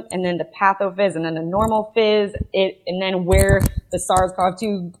mechanism, and then the pathophys, and then the normal phys, and then where the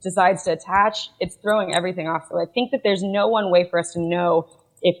SARS-CoV-2 decides to attach, it's throwing everything off. So I think that there's no one way for us to know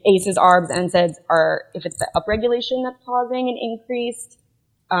if ACEs, ARBs, NSAIDs if it's the upregulation that's causing an increased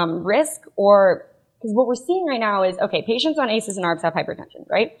risk, or because what we're seeing right now is, okay, patients on ACEs and ARBs have hypertension,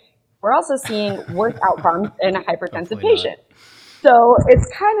 right? We're also seeing worse outcomes in a hypertensive patient. So it's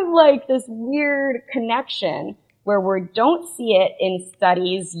kind of like this weird connection where we don't see it in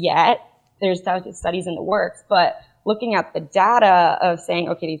studies yet. There's studies in the works, but looking at the data of saying,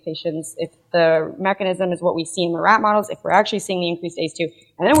 okay, these patients, if the mechanism is what we see in the rat models, if we're actually seeing the increased ACE2,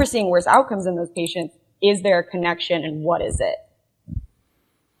 and then we're seeing worse outcomes in those patients, is there a connection and what is it?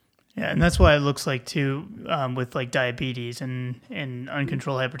 Yeah, and that's why it looks like too, with like diabetes and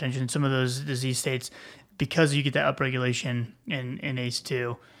uncontrolled hypertension, some of those disease states, because you get that upregulation in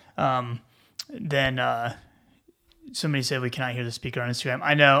ACE2, then somebody said we cannot hear the speaker on Instagram.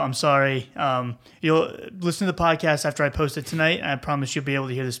 I know, I'm sorry. You'll listen to the podcast after I post it tonight, and I promise you'll be able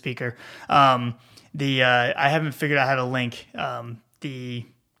to hear the speaker. I haven't figured out how to link the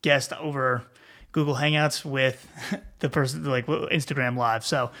guest over Google Hangouts with the person, like Instagram Live.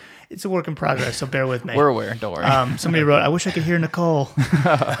 So it's a work in progress, so bear with me. We're aware, don't worry. Somebody wrote, I wish I could hear Nicole.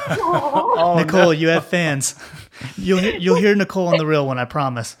 Nicole, no. You have fans. You'll hear Nicole on the real one, I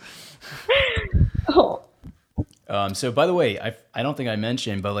promise. So by the way, I don't think I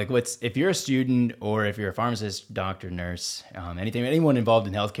mentioned, but like if you're a student or if you're a pharmacist, doctor, nurse, anyone involved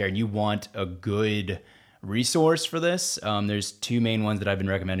in healthcare, and you want a good resource for this, there's two main ones that I've been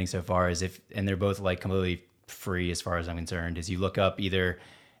recommending so far, and they're both like completely free as far as I'm concerned, is you look up either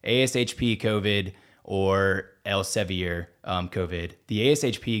ASHP COVID or Elsevier COVID. The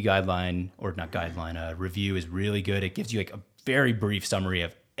ASHP review is really good. It gives you like a very brief summary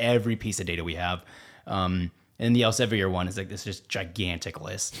of every piece of data we have. And the Elsevier one is like this just gigantic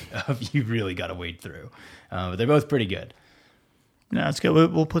list of you really got to wade through. But they're both pretty good. No, it's good.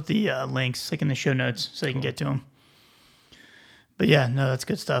 We'll put the links like in the show notes so you can get to them. But yeah, no, that's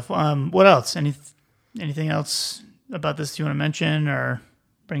good stuff. What else? Anything else about this you want to mention or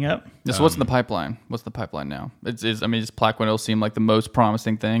bring up? So what's in the pipeline? What's the pipeline now? Does Plaquenil seem like the most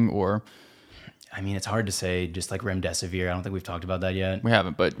promising thing, or? I mean, it's hard to say. Just like remdesivir, I don't think we've talked about that yet. We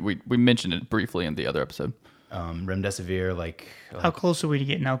haven't, but we mentioned it briefly in the other episode. Remdesivir, how close are we to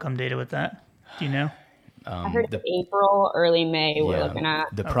getting outcome data with that? Do you know? I heard April, early May. We're looking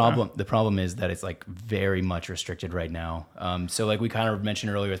at the problem is that it's like very much restricted right now. So like we kind of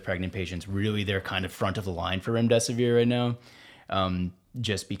mentioned earlier with pregnant patients, really they're kind of front of the line for remdesivir right now,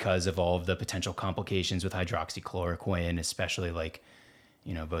 just because of all of the potential complications with hydroxychloroquine, especially like,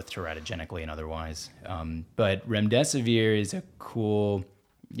 both teratogenically and otherwise. But remdesivir is a cool,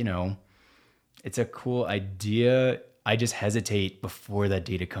 it's a cool idea. I just hesitate before that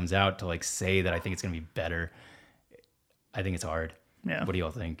data comes out to like say that I think it's going to be better. I think it's hard. Yeah. What do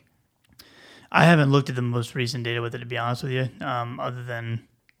y'all think? I haven't looked at the most recent data with it, to be honest with you, other than,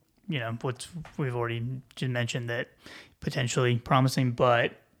 what we've already just mentioned, that potentially promising.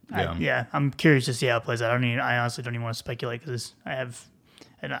 But I'm curious to see how it plays out. I honestly don't even want to speculate because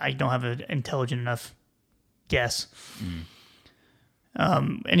I don't have an intelligent enough guess.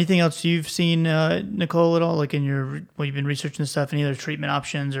 Anything else you've seen, Nicole, at all, like when you've been researching this stuff? Any other treatment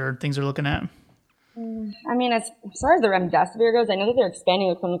options or things they're looking at? I mean, as far as the remdesivir goes, I know that they're expanding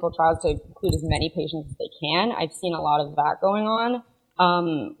the clinical trials to include as many patients as they can. I've seen a lot of that going on,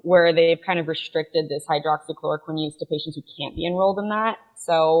 where they've kind of restricted this hydroxychloroquine use to patients who can't be enrolled in that.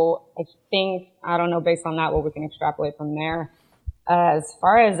 So I don't know, based on that, what we can extrapolate from there. As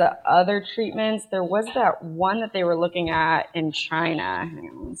far as other treatments, there was that one that they were looking at in China. Hang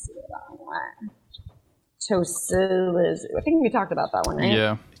on, let me see what that one. Tocilizumab. I think we talked about that one, right?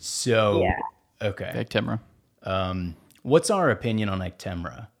 Yeah. So, yeah. Okay. Actemra. What's our opinion on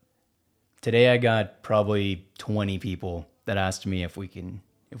Actemra? Today I got probably 20 people that asked me if we can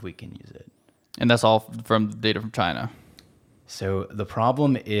use it. And that's all from data from China. So the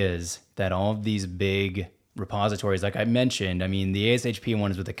problem is that all of these big repositories, like I mentioned, I mean, the ASHP one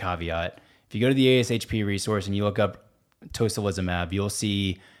is with a caveat. If you go to the ASHP resource and you look up tocilizumab, you'll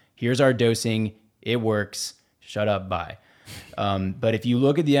see, here's our dosing, it works, shut up, bye. But if you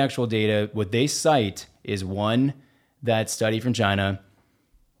look at the actual data, what they cite is one, that study from China,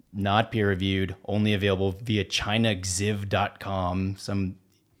 not peer-reviewed, only available via chinaxiv.com, some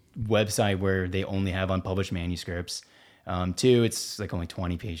website where they only have unpublished manuscripts. Two, it's like only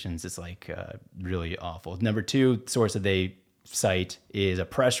 20 patients. It's like really awful. Number two source that they cite is a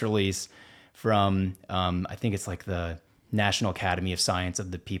press release from, I think it's like the National Academy of Science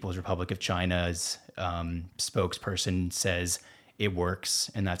of the People's Republic of China's spokesperson says it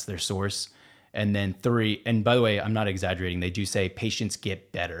works, and that's their source. And then three, and by the way, I'm not exaggerating, they do say patients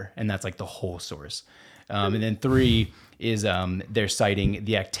get better, and that's like the whole source. And then three is they're citing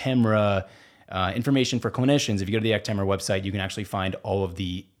the Actemra information for clinicians. If you go to the Actemra website, you can actually find all of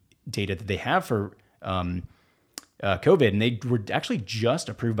the data that they have for COVID, and they were actually just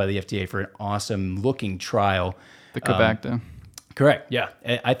approved by the FDA for an awesome looking trial. The Covacta. Correct. Yeah.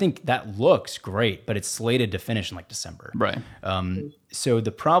 I think that looks great, but it's slated to finish in like December. Right. So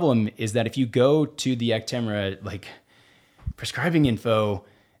the problem is that if you go to the Actemra like prescribing info,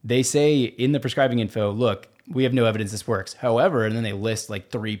 they say in the prescribing info, look, we have no evidence this works. However, and then they list like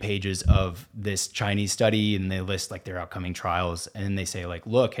 3 pages of this Chinese study, and they list like their upcoming trials, and then they say like,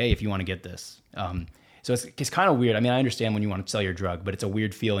 look, hey, if you want to get this. So it's kind of weird. I mean, I understand when you want to sell your drug, but it's a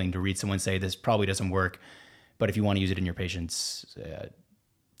weird feeling to read someone say this probably doesn't work, but if you want to use it in your patients,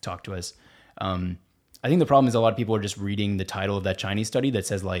 talk to us. I think the problem is a lot of people are just reading the title of that Chinese study that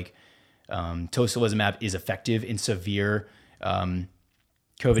says like tocilizumab is effective in severe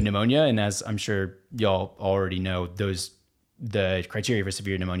COVID pneumonia. And as I'm sure y'all already know, the criteria for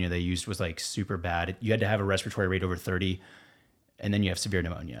severe pneumonia they used was like super bad. You had to have a respiratory rate over 30, and then you have severe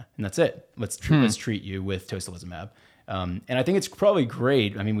pneumonia, and that's it. Let's treat you with tocilizumab. And I think it's probably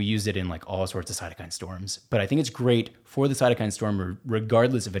great. I mean, we used it in like all sorts of cytokine storms, but I think it's great for the cytokine storm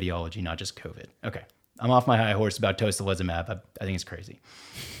regardless of etiology, not just COVID. Okay. I'm off my high horse about tocilizumab. I think it's crazy.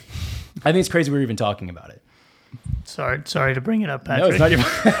 I think it's crazy we're even talking about it. Sorry to bring it up, Patrick. No, it's not your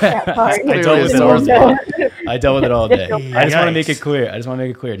I dealt with it all day. I just want to make it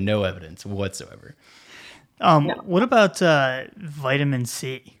clear. No evidence whatsoever. What about vitamin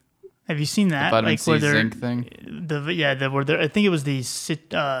C? Have you seen that? The vitamin C zinc thing? I think it was the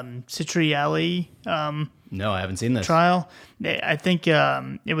Citriali no, I haven't seen this trial. I think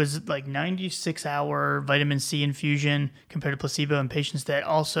it was like 96-hour vitamin C infusion compared to placebo in patients that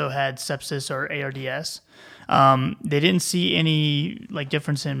also had sepsis or ARDS. They didn't see any like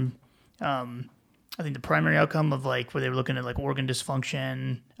difference in I think the primary outcome of like where they were looking at like organ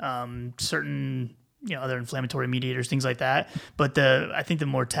dysfunction, certain other inflammatory mediators, things like that. But I think the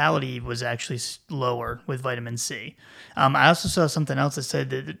mortality was actually lower with vitamin C. I also saw something else that said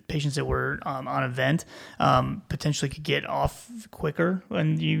that the patients that were on a vent potentially could get off quicker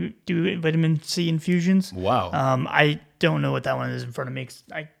when you do vitamin C infusions. Wow. I don't know what that one is in front of me.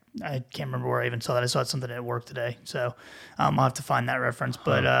 I can't remember where I even saw that. I saw something at work today. So I'll have to find that reference.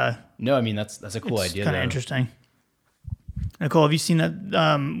 But no, I mean, that's a cool idea. It's kind of interesting. Nicole, have you seen that?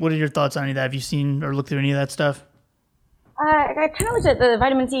 What are your thoughts on any of that? Have you seen or looked through any of that stuff? I kind of looked at the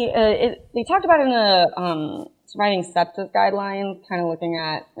vitamin C. They talked about it in the surviving sepsis guidelines, kind of looking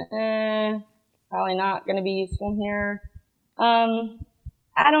at probably not going to be useful here. I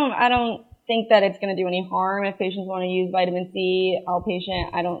don't think that it's going to do any harm if patients want to use vitamin C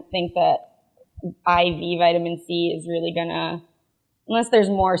outpatient. I don't think that IV vitamin C is really going to unless there's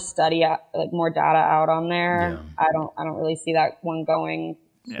more more data out on there. Yeah. I don't really see that one going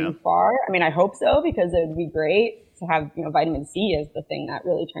too far. I mean, I hope so, because it would be great to have, vitamin C as the thing that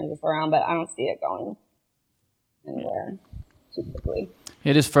really turns us around, but I don't see it going anywhere too quickly.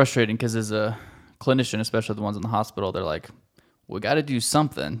 It is frustrating because as a clinician, especially the ones in the hospital, they're like, we got to do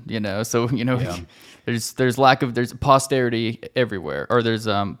something, so, there's posterity everywhere, or there's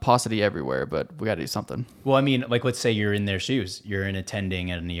paucity everywhere, but we got to do something. Well, I mean, like, let's say you're in their shoes, you're an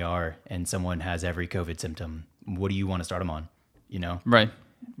attending at an ER and someone has every COVID symptom. What do you want to start them on? Right.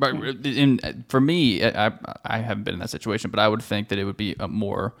 But for me, I haven't been in that situation, but I would think that it would be a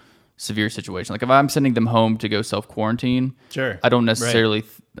more severe situation. Like if I'm sending them home to go self-quarantine, sure, I don't necessarily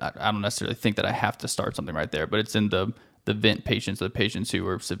think that I have to start something right there, but it's in the vent patients, the patients who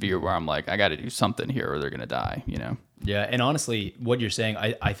are severe, where I'm like, I got to do something here or they're going to die, Yeah, and honestly, what you're saying,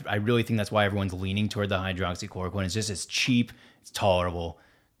 I really think that's why everyone's leaning toward the hydroxychloroquine. It's just, it's cheap, it's tolerable.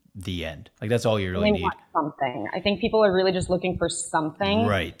 The end. Like that's all you really need. Want something. I think people are really just looking for something.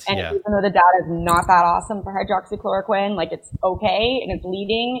 Right. And yeah. even though the data is not that awesome for hydroxychloroquine, like it's okay and it's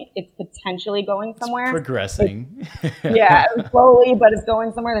leading, it's potentially going somewhere. It's progressing. Slowly, but it's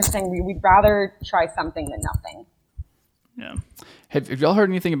going somewhere. They're saying we'd rather try something than nothing. Yeah. Have y'all heard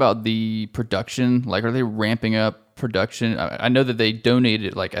anything about the production? Like, are they ramping up production? I know that they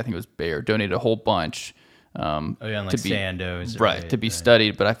donated, like I think it was Bayer, donated a whole bunch. Like Sandoz, right, to be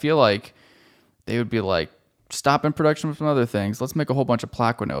studied, but I feel like they would be like stopping production from other things. Let's make a whole bunch of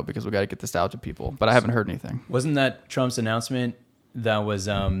Plaquenil because we got to get this out to people. But I haven't heard anything. Wasn't that Trump's announcement that was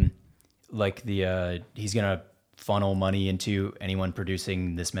like he's gonna funnel money into anyone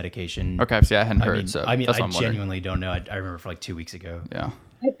producing this medication? Okay, see, I hadn't heard. I genuinely don't know. I remember for like 2 weeks ago. Yeah.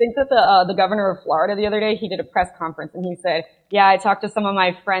 I think that the governor of Florida the other day, he did a press conference and he said, yeah, I talked to some of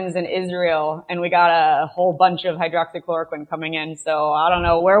my friends in Israel and we got a whole bunch of hydroxychloroquine coming in. So I don't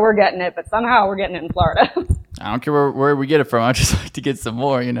know where we're getting it, but somehow we're getting it in Florida. I don't care where we get it from. I just like to get some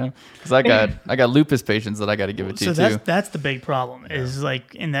more, because I got lupus patients that I got to give it to too. So that's the big problem is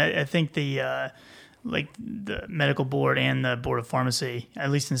like in that, I think the medical board and the board of pharmacy, at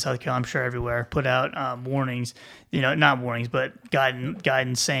least in South Carolina, I'm sure everywhere, put out warnings, not warnings, but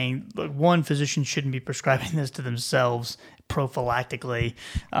guidance saying, look, one, physicians shouldn't be prescribing this to themselves prophylactically.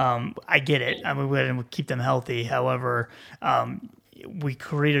 I get it. I mean, we keep them healthy. However, we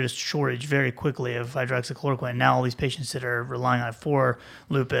created a shortage very quickly of hydroxychloroquine. Now all these patients that are relying on it for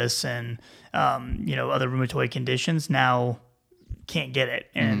lupus and, other rheumatoid conditions now can't get it,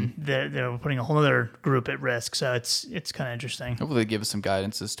 and they're putting a whole other group at risk. So it's kind of interesting. Hopefully they give us some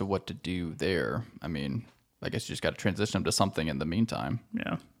guidance as to what to do there. I mean, I guess you just got to transition them to something in the meantime.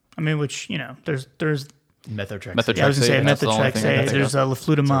 Yeah. I mean, which, there's methotrexate. Yeah, I was going to say methotrexate. There's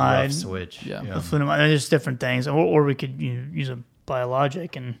leflutamide. It's a rough switch. Yeah. Leflutamide. There's different things. Or we could use a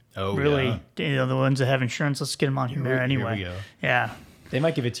biologic and the ones that have insurance, let's get them on Humira anyway. Here we go. Yeah. They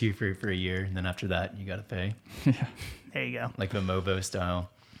might give it to you for a year, and then after that, you got to pay. Yeah. There you go. Like the Movo style.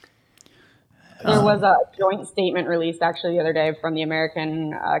 There was a joint statement released actually the other day from the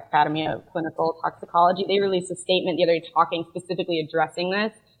American Academy of Clinical Toxicology. They released a statement the other day talking specifically addressing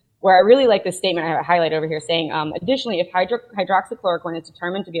this, where I really like this statement I have a highlight over here saying, additionally, if hydroxychloroquine is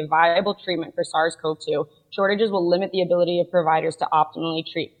determined to be a viable treatment for SARS-CoV-2, shortages will limit the ability of providers to optimally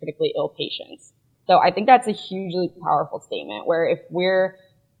treat critically ill patients. So I think that's a hugely powerful statement where if we're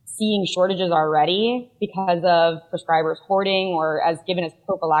seeing shortages already because of prescribers hoarding or as given as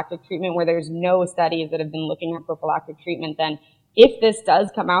prophylactic treatment where there's no studies that have been looking at prophylactic treatment, then if this does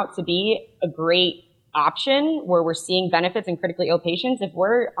come out to be a great option where we're seeing benefits in critically ill patients, if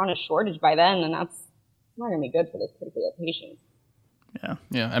we're on a shortage by then that's not going to be good for those critically ill patients. Yeah.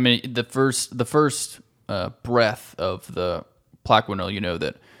 Yeah. I mean, the first breath of the Plaquenil,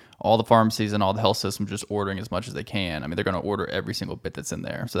 that all the pharmacies and all the health systems just ordering as much as they can. I mean, they're going to order every single bit that's in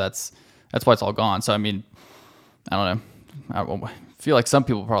there. So that's why it's all gone. So, I mean, I don't know. I feel like some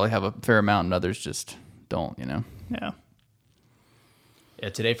people probably have a fair amount and others just don't, Yeah. Yeah.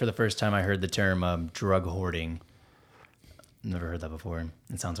 Today, for the first time, I heard the term drug hoarding. Never heard that before.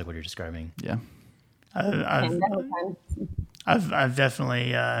 It sounds like what you're describing. Yeah. I've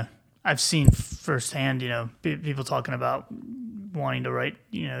definitely, I've seen firsthand, people talking about wanting to write,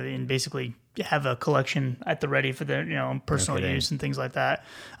 and basically have a collection at the ready for their, personal use and things like that.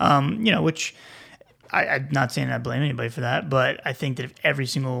 Which I'm not saying I blame anybody for that, but I think that if every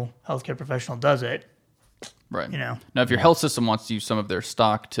single healthcare professional does it, right. Now, if your health system wants to use some of their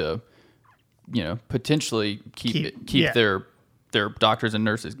stock to, potentially keep their doctors and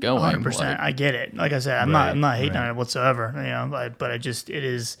nurses going. 100%. I get it. Like I said, I'm not hating on it whatsoever. But it's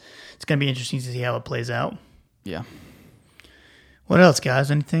going to be interesting to see how it plays out. Yeah. What else, guys?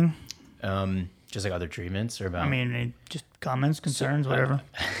 Anything? Just like other treatments or about? I mean, just comments, concerns, whatever.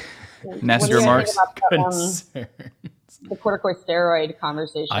 Nasty remarks. The corticosteroid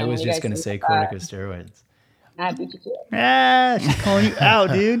conversation. I was just going to say corticosteroids. I beat you to it. Yeah, she's calling you out,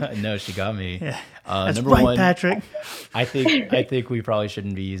 dude. No, she got me. Yeah. That's number right, one, Patrick. I think we probably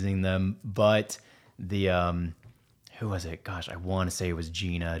shouldn't be using them, but the who was it? Gosh, I want to say it was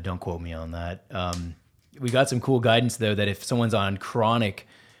Gina. Don't quote me on that. We got some cool guidance though that if someone's on chronic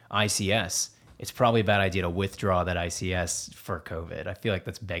ICS, it's probably a bad idea to withdraw that ICS for COVID. I feel like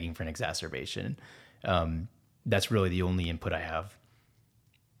that's begging for an exacerbation. That's really the only input I have.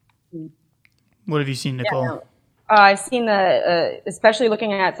 What have you seen, Nicole? Yeah, I've seen especially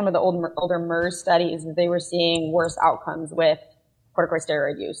looking at some of the older MERS studies, they were seeing worse outcomes with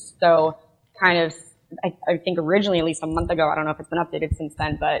corticosteroid use. So kind of, I think originally, at least a month ago, I don't know if it's been updated since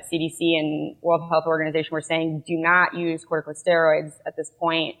then, but CDC and World Health Organization were saying do not use corticosteroids at this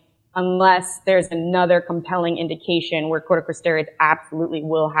point unless there's another compelling indication where corticosteroids absolutely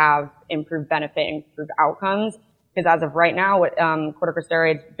will have improved benefit, improved outcomes. Because as of right now, what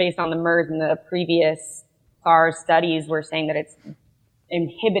corticosteroids, based on the MERS and the previous SARS studies, were saying that it's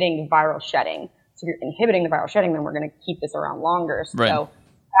inhibiting viral shedding. So if you're inhibiting the viral shedding, then we're going to keep this around longer. So right.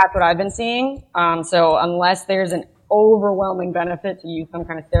 That's what I've been seeing. So unless there's an overwhelming benefit to use some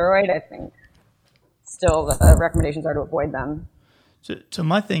kind of steroid, I think still the recommendations are to avoid them. So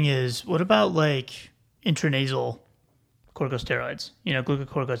my thing is, what about like intranasal corticosteroids,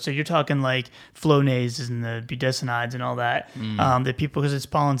 glucocorticoids? So you're talking like Flonase and the budesonides and all that. That people, because it's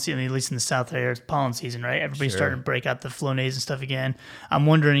pollen season, at least in the South here, it's pollen season, right? Everybody's starting to break out the Flonase and stuff again. I'm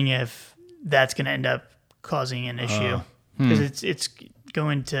wondering if that's going to end up causing an issue because it's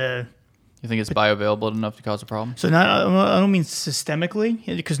going to. You think it's bioavailable enough to cause a problem? So I don't mean systemically,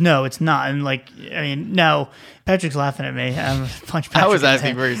 because no, it's not. And now Patrick's laughing at me. I'm punch Patrick. I was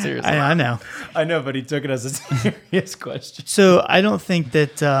asking very seriously. I know. I know, but he took it as a serious question. So I don't think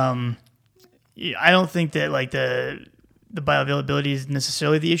that like the bioavailability is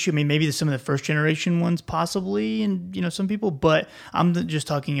necessarily the issue. I mean, maybe some of the first generation ones possibly, and some people, but I'm just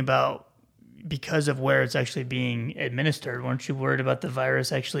talking about because of where it's actually being administered. Weren't you worried about the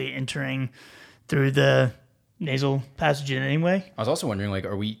virus actually entering through the nasal passage in any way? I was also wondering, like,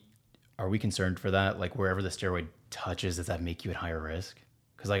 are we concerned for that? Like, wherever the steroid touches, does that make you at higher risk?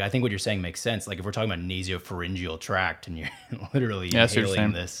 Because, like, I think what you're saying makes sense. Like, if we're talking about nasopharyngeal tract and you're literally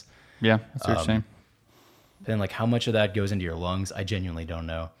inhaling this. Yeah, that's what you're saying. Then, like, how much of that goes into your lungs? I genuinely don't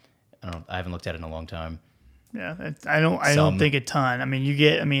know. I haven't looked at it in a long time. Yeah, I don't think a ton. I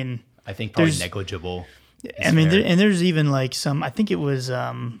mean, I think probably negligible. I mean, there's even like some. I think it was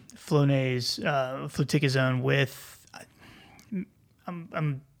Flonase, fluticasone with.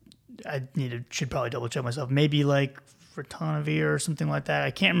 Should probably double check myself. Maybe like ritonavir or something like that.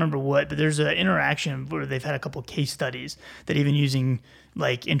 I can't remember what, but there's an interaction where they've had a couple of case studies that even using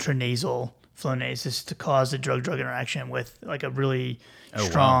like intranasal Flonase is to cause a drug-drug interaction with like a really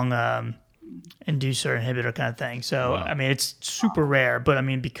strong. Inducer inhibitor kind of thing. So I mean, it's super rare, but I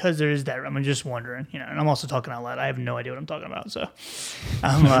mean, because there is that, I'm just wondering, and I'm also talking out loud. I have no idea what I'm talking about. So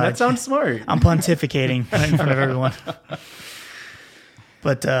that sounds smart. I'm pontificating right in front of everyone.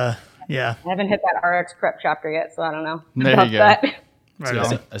 But yeah, I haven't hit that RX prep chapter yet, so I don't know. There you go. Right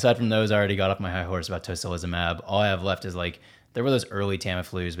so aside from those, I already got off my high horse about tocilizumab. All I have left is like there were those early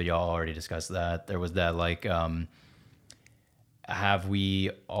Tamiflus, but y'all already discussed that. There was that like. Have we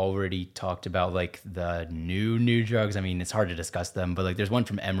already talked about like the new drugs? I mean, it's hard to discuss them, but like there's one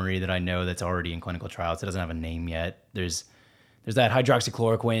from Emory that I know that's already in clinical trials. It doesn't have a name yet. There's that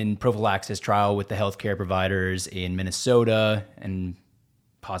hydroxychloroquine prophylaxis trial with the healthcare providers in Minnesota and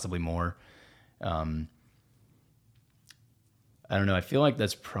possibly more. I don't know. I feel like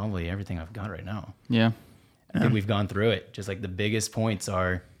that's probably everything I've got right now. Yeah. I think we've gone through it. Just like the biggest points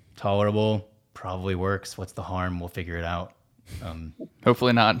are tolerable, probably works. What's the harm? We'll figure it out.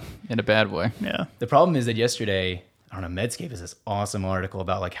 Hopefully not in a bad way. Yeah. The problem is that yesterday, I don't know, Medscape has this awesome article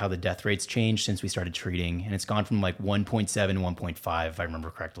about like how the death rates changed since we started treating, and it's gone from like 1.7 to 1.5, if I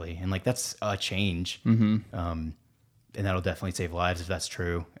remember correctly, and like that's a change. And that'll definitely save lives if that's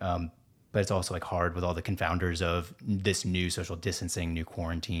true. But it's also like hard with all the confounders of this new social distancing, new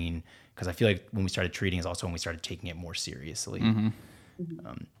quarantine, because I feel like when we started treating is also when we started taking it more seriously.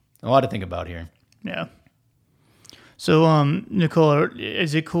 A lot to think about here. Yeah. So, Nicole,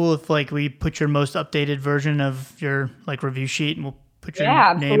 is it cool if like we put your most updated version of your like review sheet and we'll put your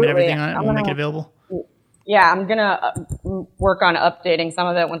name and everything on it and we'll make it available? Yeah, I'm gonna work on updating some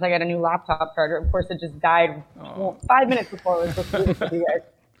of it once I get a new laptop charger. Of course, it just died 5 minutes before it was supposed to be you guys.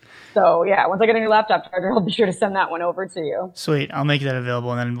 So yeah, once I get a new laptop charger, I'll be sure to send that one over to you. Sweet. I'll make that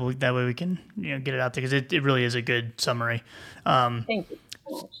available, and then that way we can get it out there because it really is a good summary. Thank you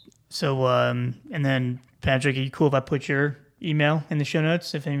so much. So and then Patrick, are you cool if I put your email in the show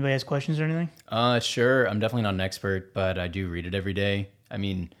notes if anybody has questions or anything? Sure. I'm definitely not an expert, but I do read it every day. I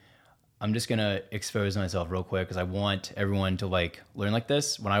mean, I'm just gonna expose myself real quick because I want everyone to learn like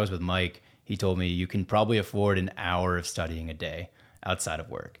this. When I was with Mike, he told me you can probably afford an hour of studying a day outside of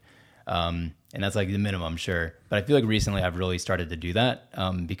work. And that's the minimum, sure. But I feel like recently I've really started to do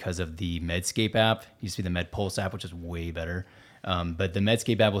that because of the Medscape app. It used to be the MedPulse app, which is way better. But the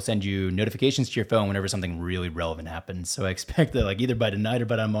Medscape app will send you notifications to your phone whenever something really relevant happens. So I expect that either by tonight or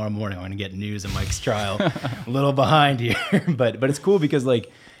by tomorrow morning, I'm going to get news of Mike's trial. A little behind here. but it's cool because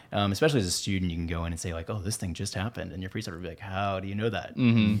especially as a student, you can go in and say oh, this thing just happened. And your preceptor will be like, how do you know that?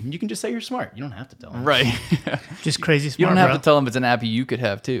 Mm-hmm. You can just say you're smart. You don't have to tell them. Right. Just crazy smart, you don't have bro. to tell them it's an app you could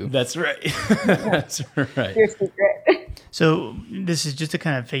have too. That's right. That's right. Your secret. So this is just to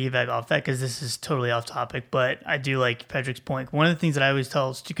kind of piggyback off that because this is totally off topic, but I do like Patrick's point. One of the things that I always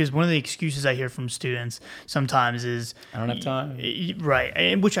tell, because one of the excuses I hear from students sometimes is, I don't have time. Right,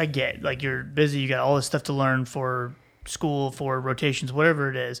 and which I get. You're busy, you got all this stuff to learn for school, for rotations, whatever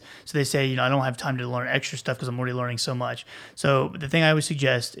it is. So they say, I don't have time to learn extra stuff because I'm already learning so much. So the thing I would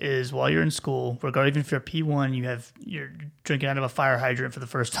suggest is while you're in school, regardless if you're a P1, you're drinking out of a fire hydrant for the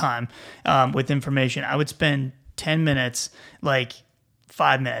first time with information, I would spend 10 minutes,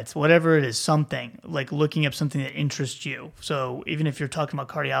 5 minutes, whatever it is, something looking up something that interests you. So even if you're talking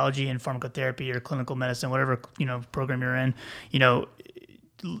about cardiology and pharmacotherapy or clinical medicine, whatever, program you're in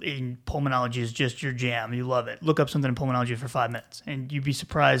pulmonology is just your jam. You love it. Look up something in pulmonology for 5 minutes and you'd be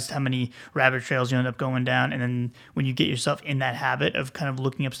surprised how many rabbit trails you end up going down. And then when you get yourself in that habit of kind of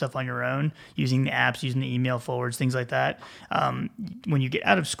looking up stuff on your own, using the apps, using the email forwards, things like that, when you get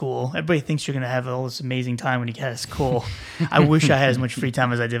out of school, everybody thinks you're going to have all this amazing time when you get out of school. I wish I had as much free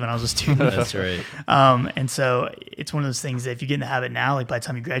time as I did when I was a student. That's right. And so it's one of those things that if you get in the habit now, by the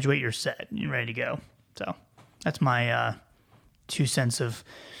time you graduate, you're set. You're ready to go. So that's my 2 cents of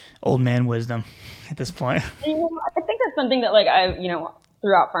old man wisdom at this point. I think that's something that I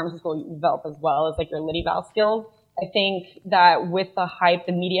throughout pharmacy school you develop as well as your Lidi-Val skills. I think that with the hype,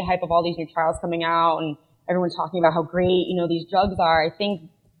 the media hype of all these new trials coming out and everyone talking about how great, these drugs are, I think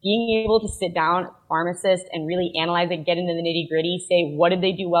being able to sit down, pharmacist, and really analyze it, get into the nitty gritty, say what did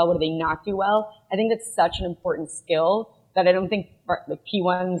they do well, what did they not do well. I think that's such an important skill that I don't think the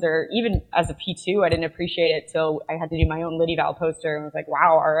P1s or even as a P2, I didn't appreciate it till I had to do my own Lidi-Val poster and was like,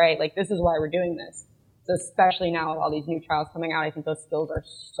 wow, all right, this is why we're doing this. So especially now with all these new trials coming out, I think those skills are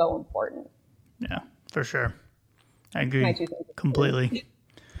so important. Yeah, for sure. I agree completely.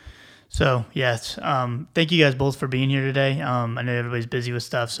 So yes, thank you guys both for being here today. I know everybody's busy with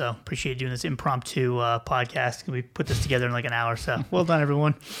stuff, so appreciate doing this impromptu podcast. We put this together in an hour, so well done,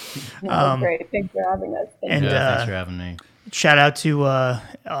 everyone. Great. Thanks for having us. Thanks for having me. Shout out to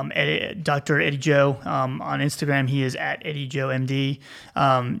Dr. Eddie Joe on Instagram. He is at Eddie Joe MD.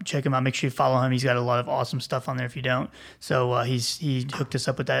 Check him out. Make sure you follow him. He's got a lot of awesome stuff on there if you don't. So he hooked us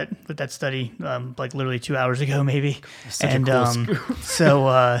up with that study literally 2 hours ago maybe. And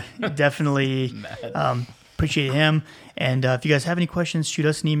so definitely appreciate him. And if you guys have any questions, shoot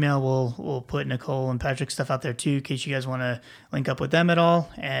us an email. We'll put Nicole and Patrick's stuff out there too in case you guys want to link up with them at all.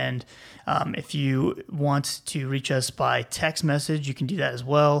 And if you want to reach us by text message, you can do that as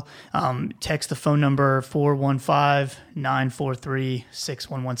well. Text the phone number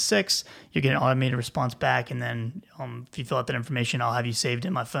 415-943-6116. You'll get an automated response back. And then if you fill out that information, I'll have you saved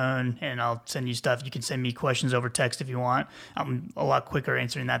in my phone and I'll send you stuff. You can send me questions over text if you want. I'm a lot quicker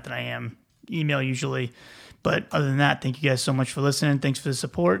answering that than I am email usually. But other than that, thank you guys so much for listening. Thanks for the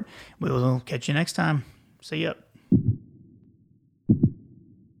support. We will catch you next time. See ya.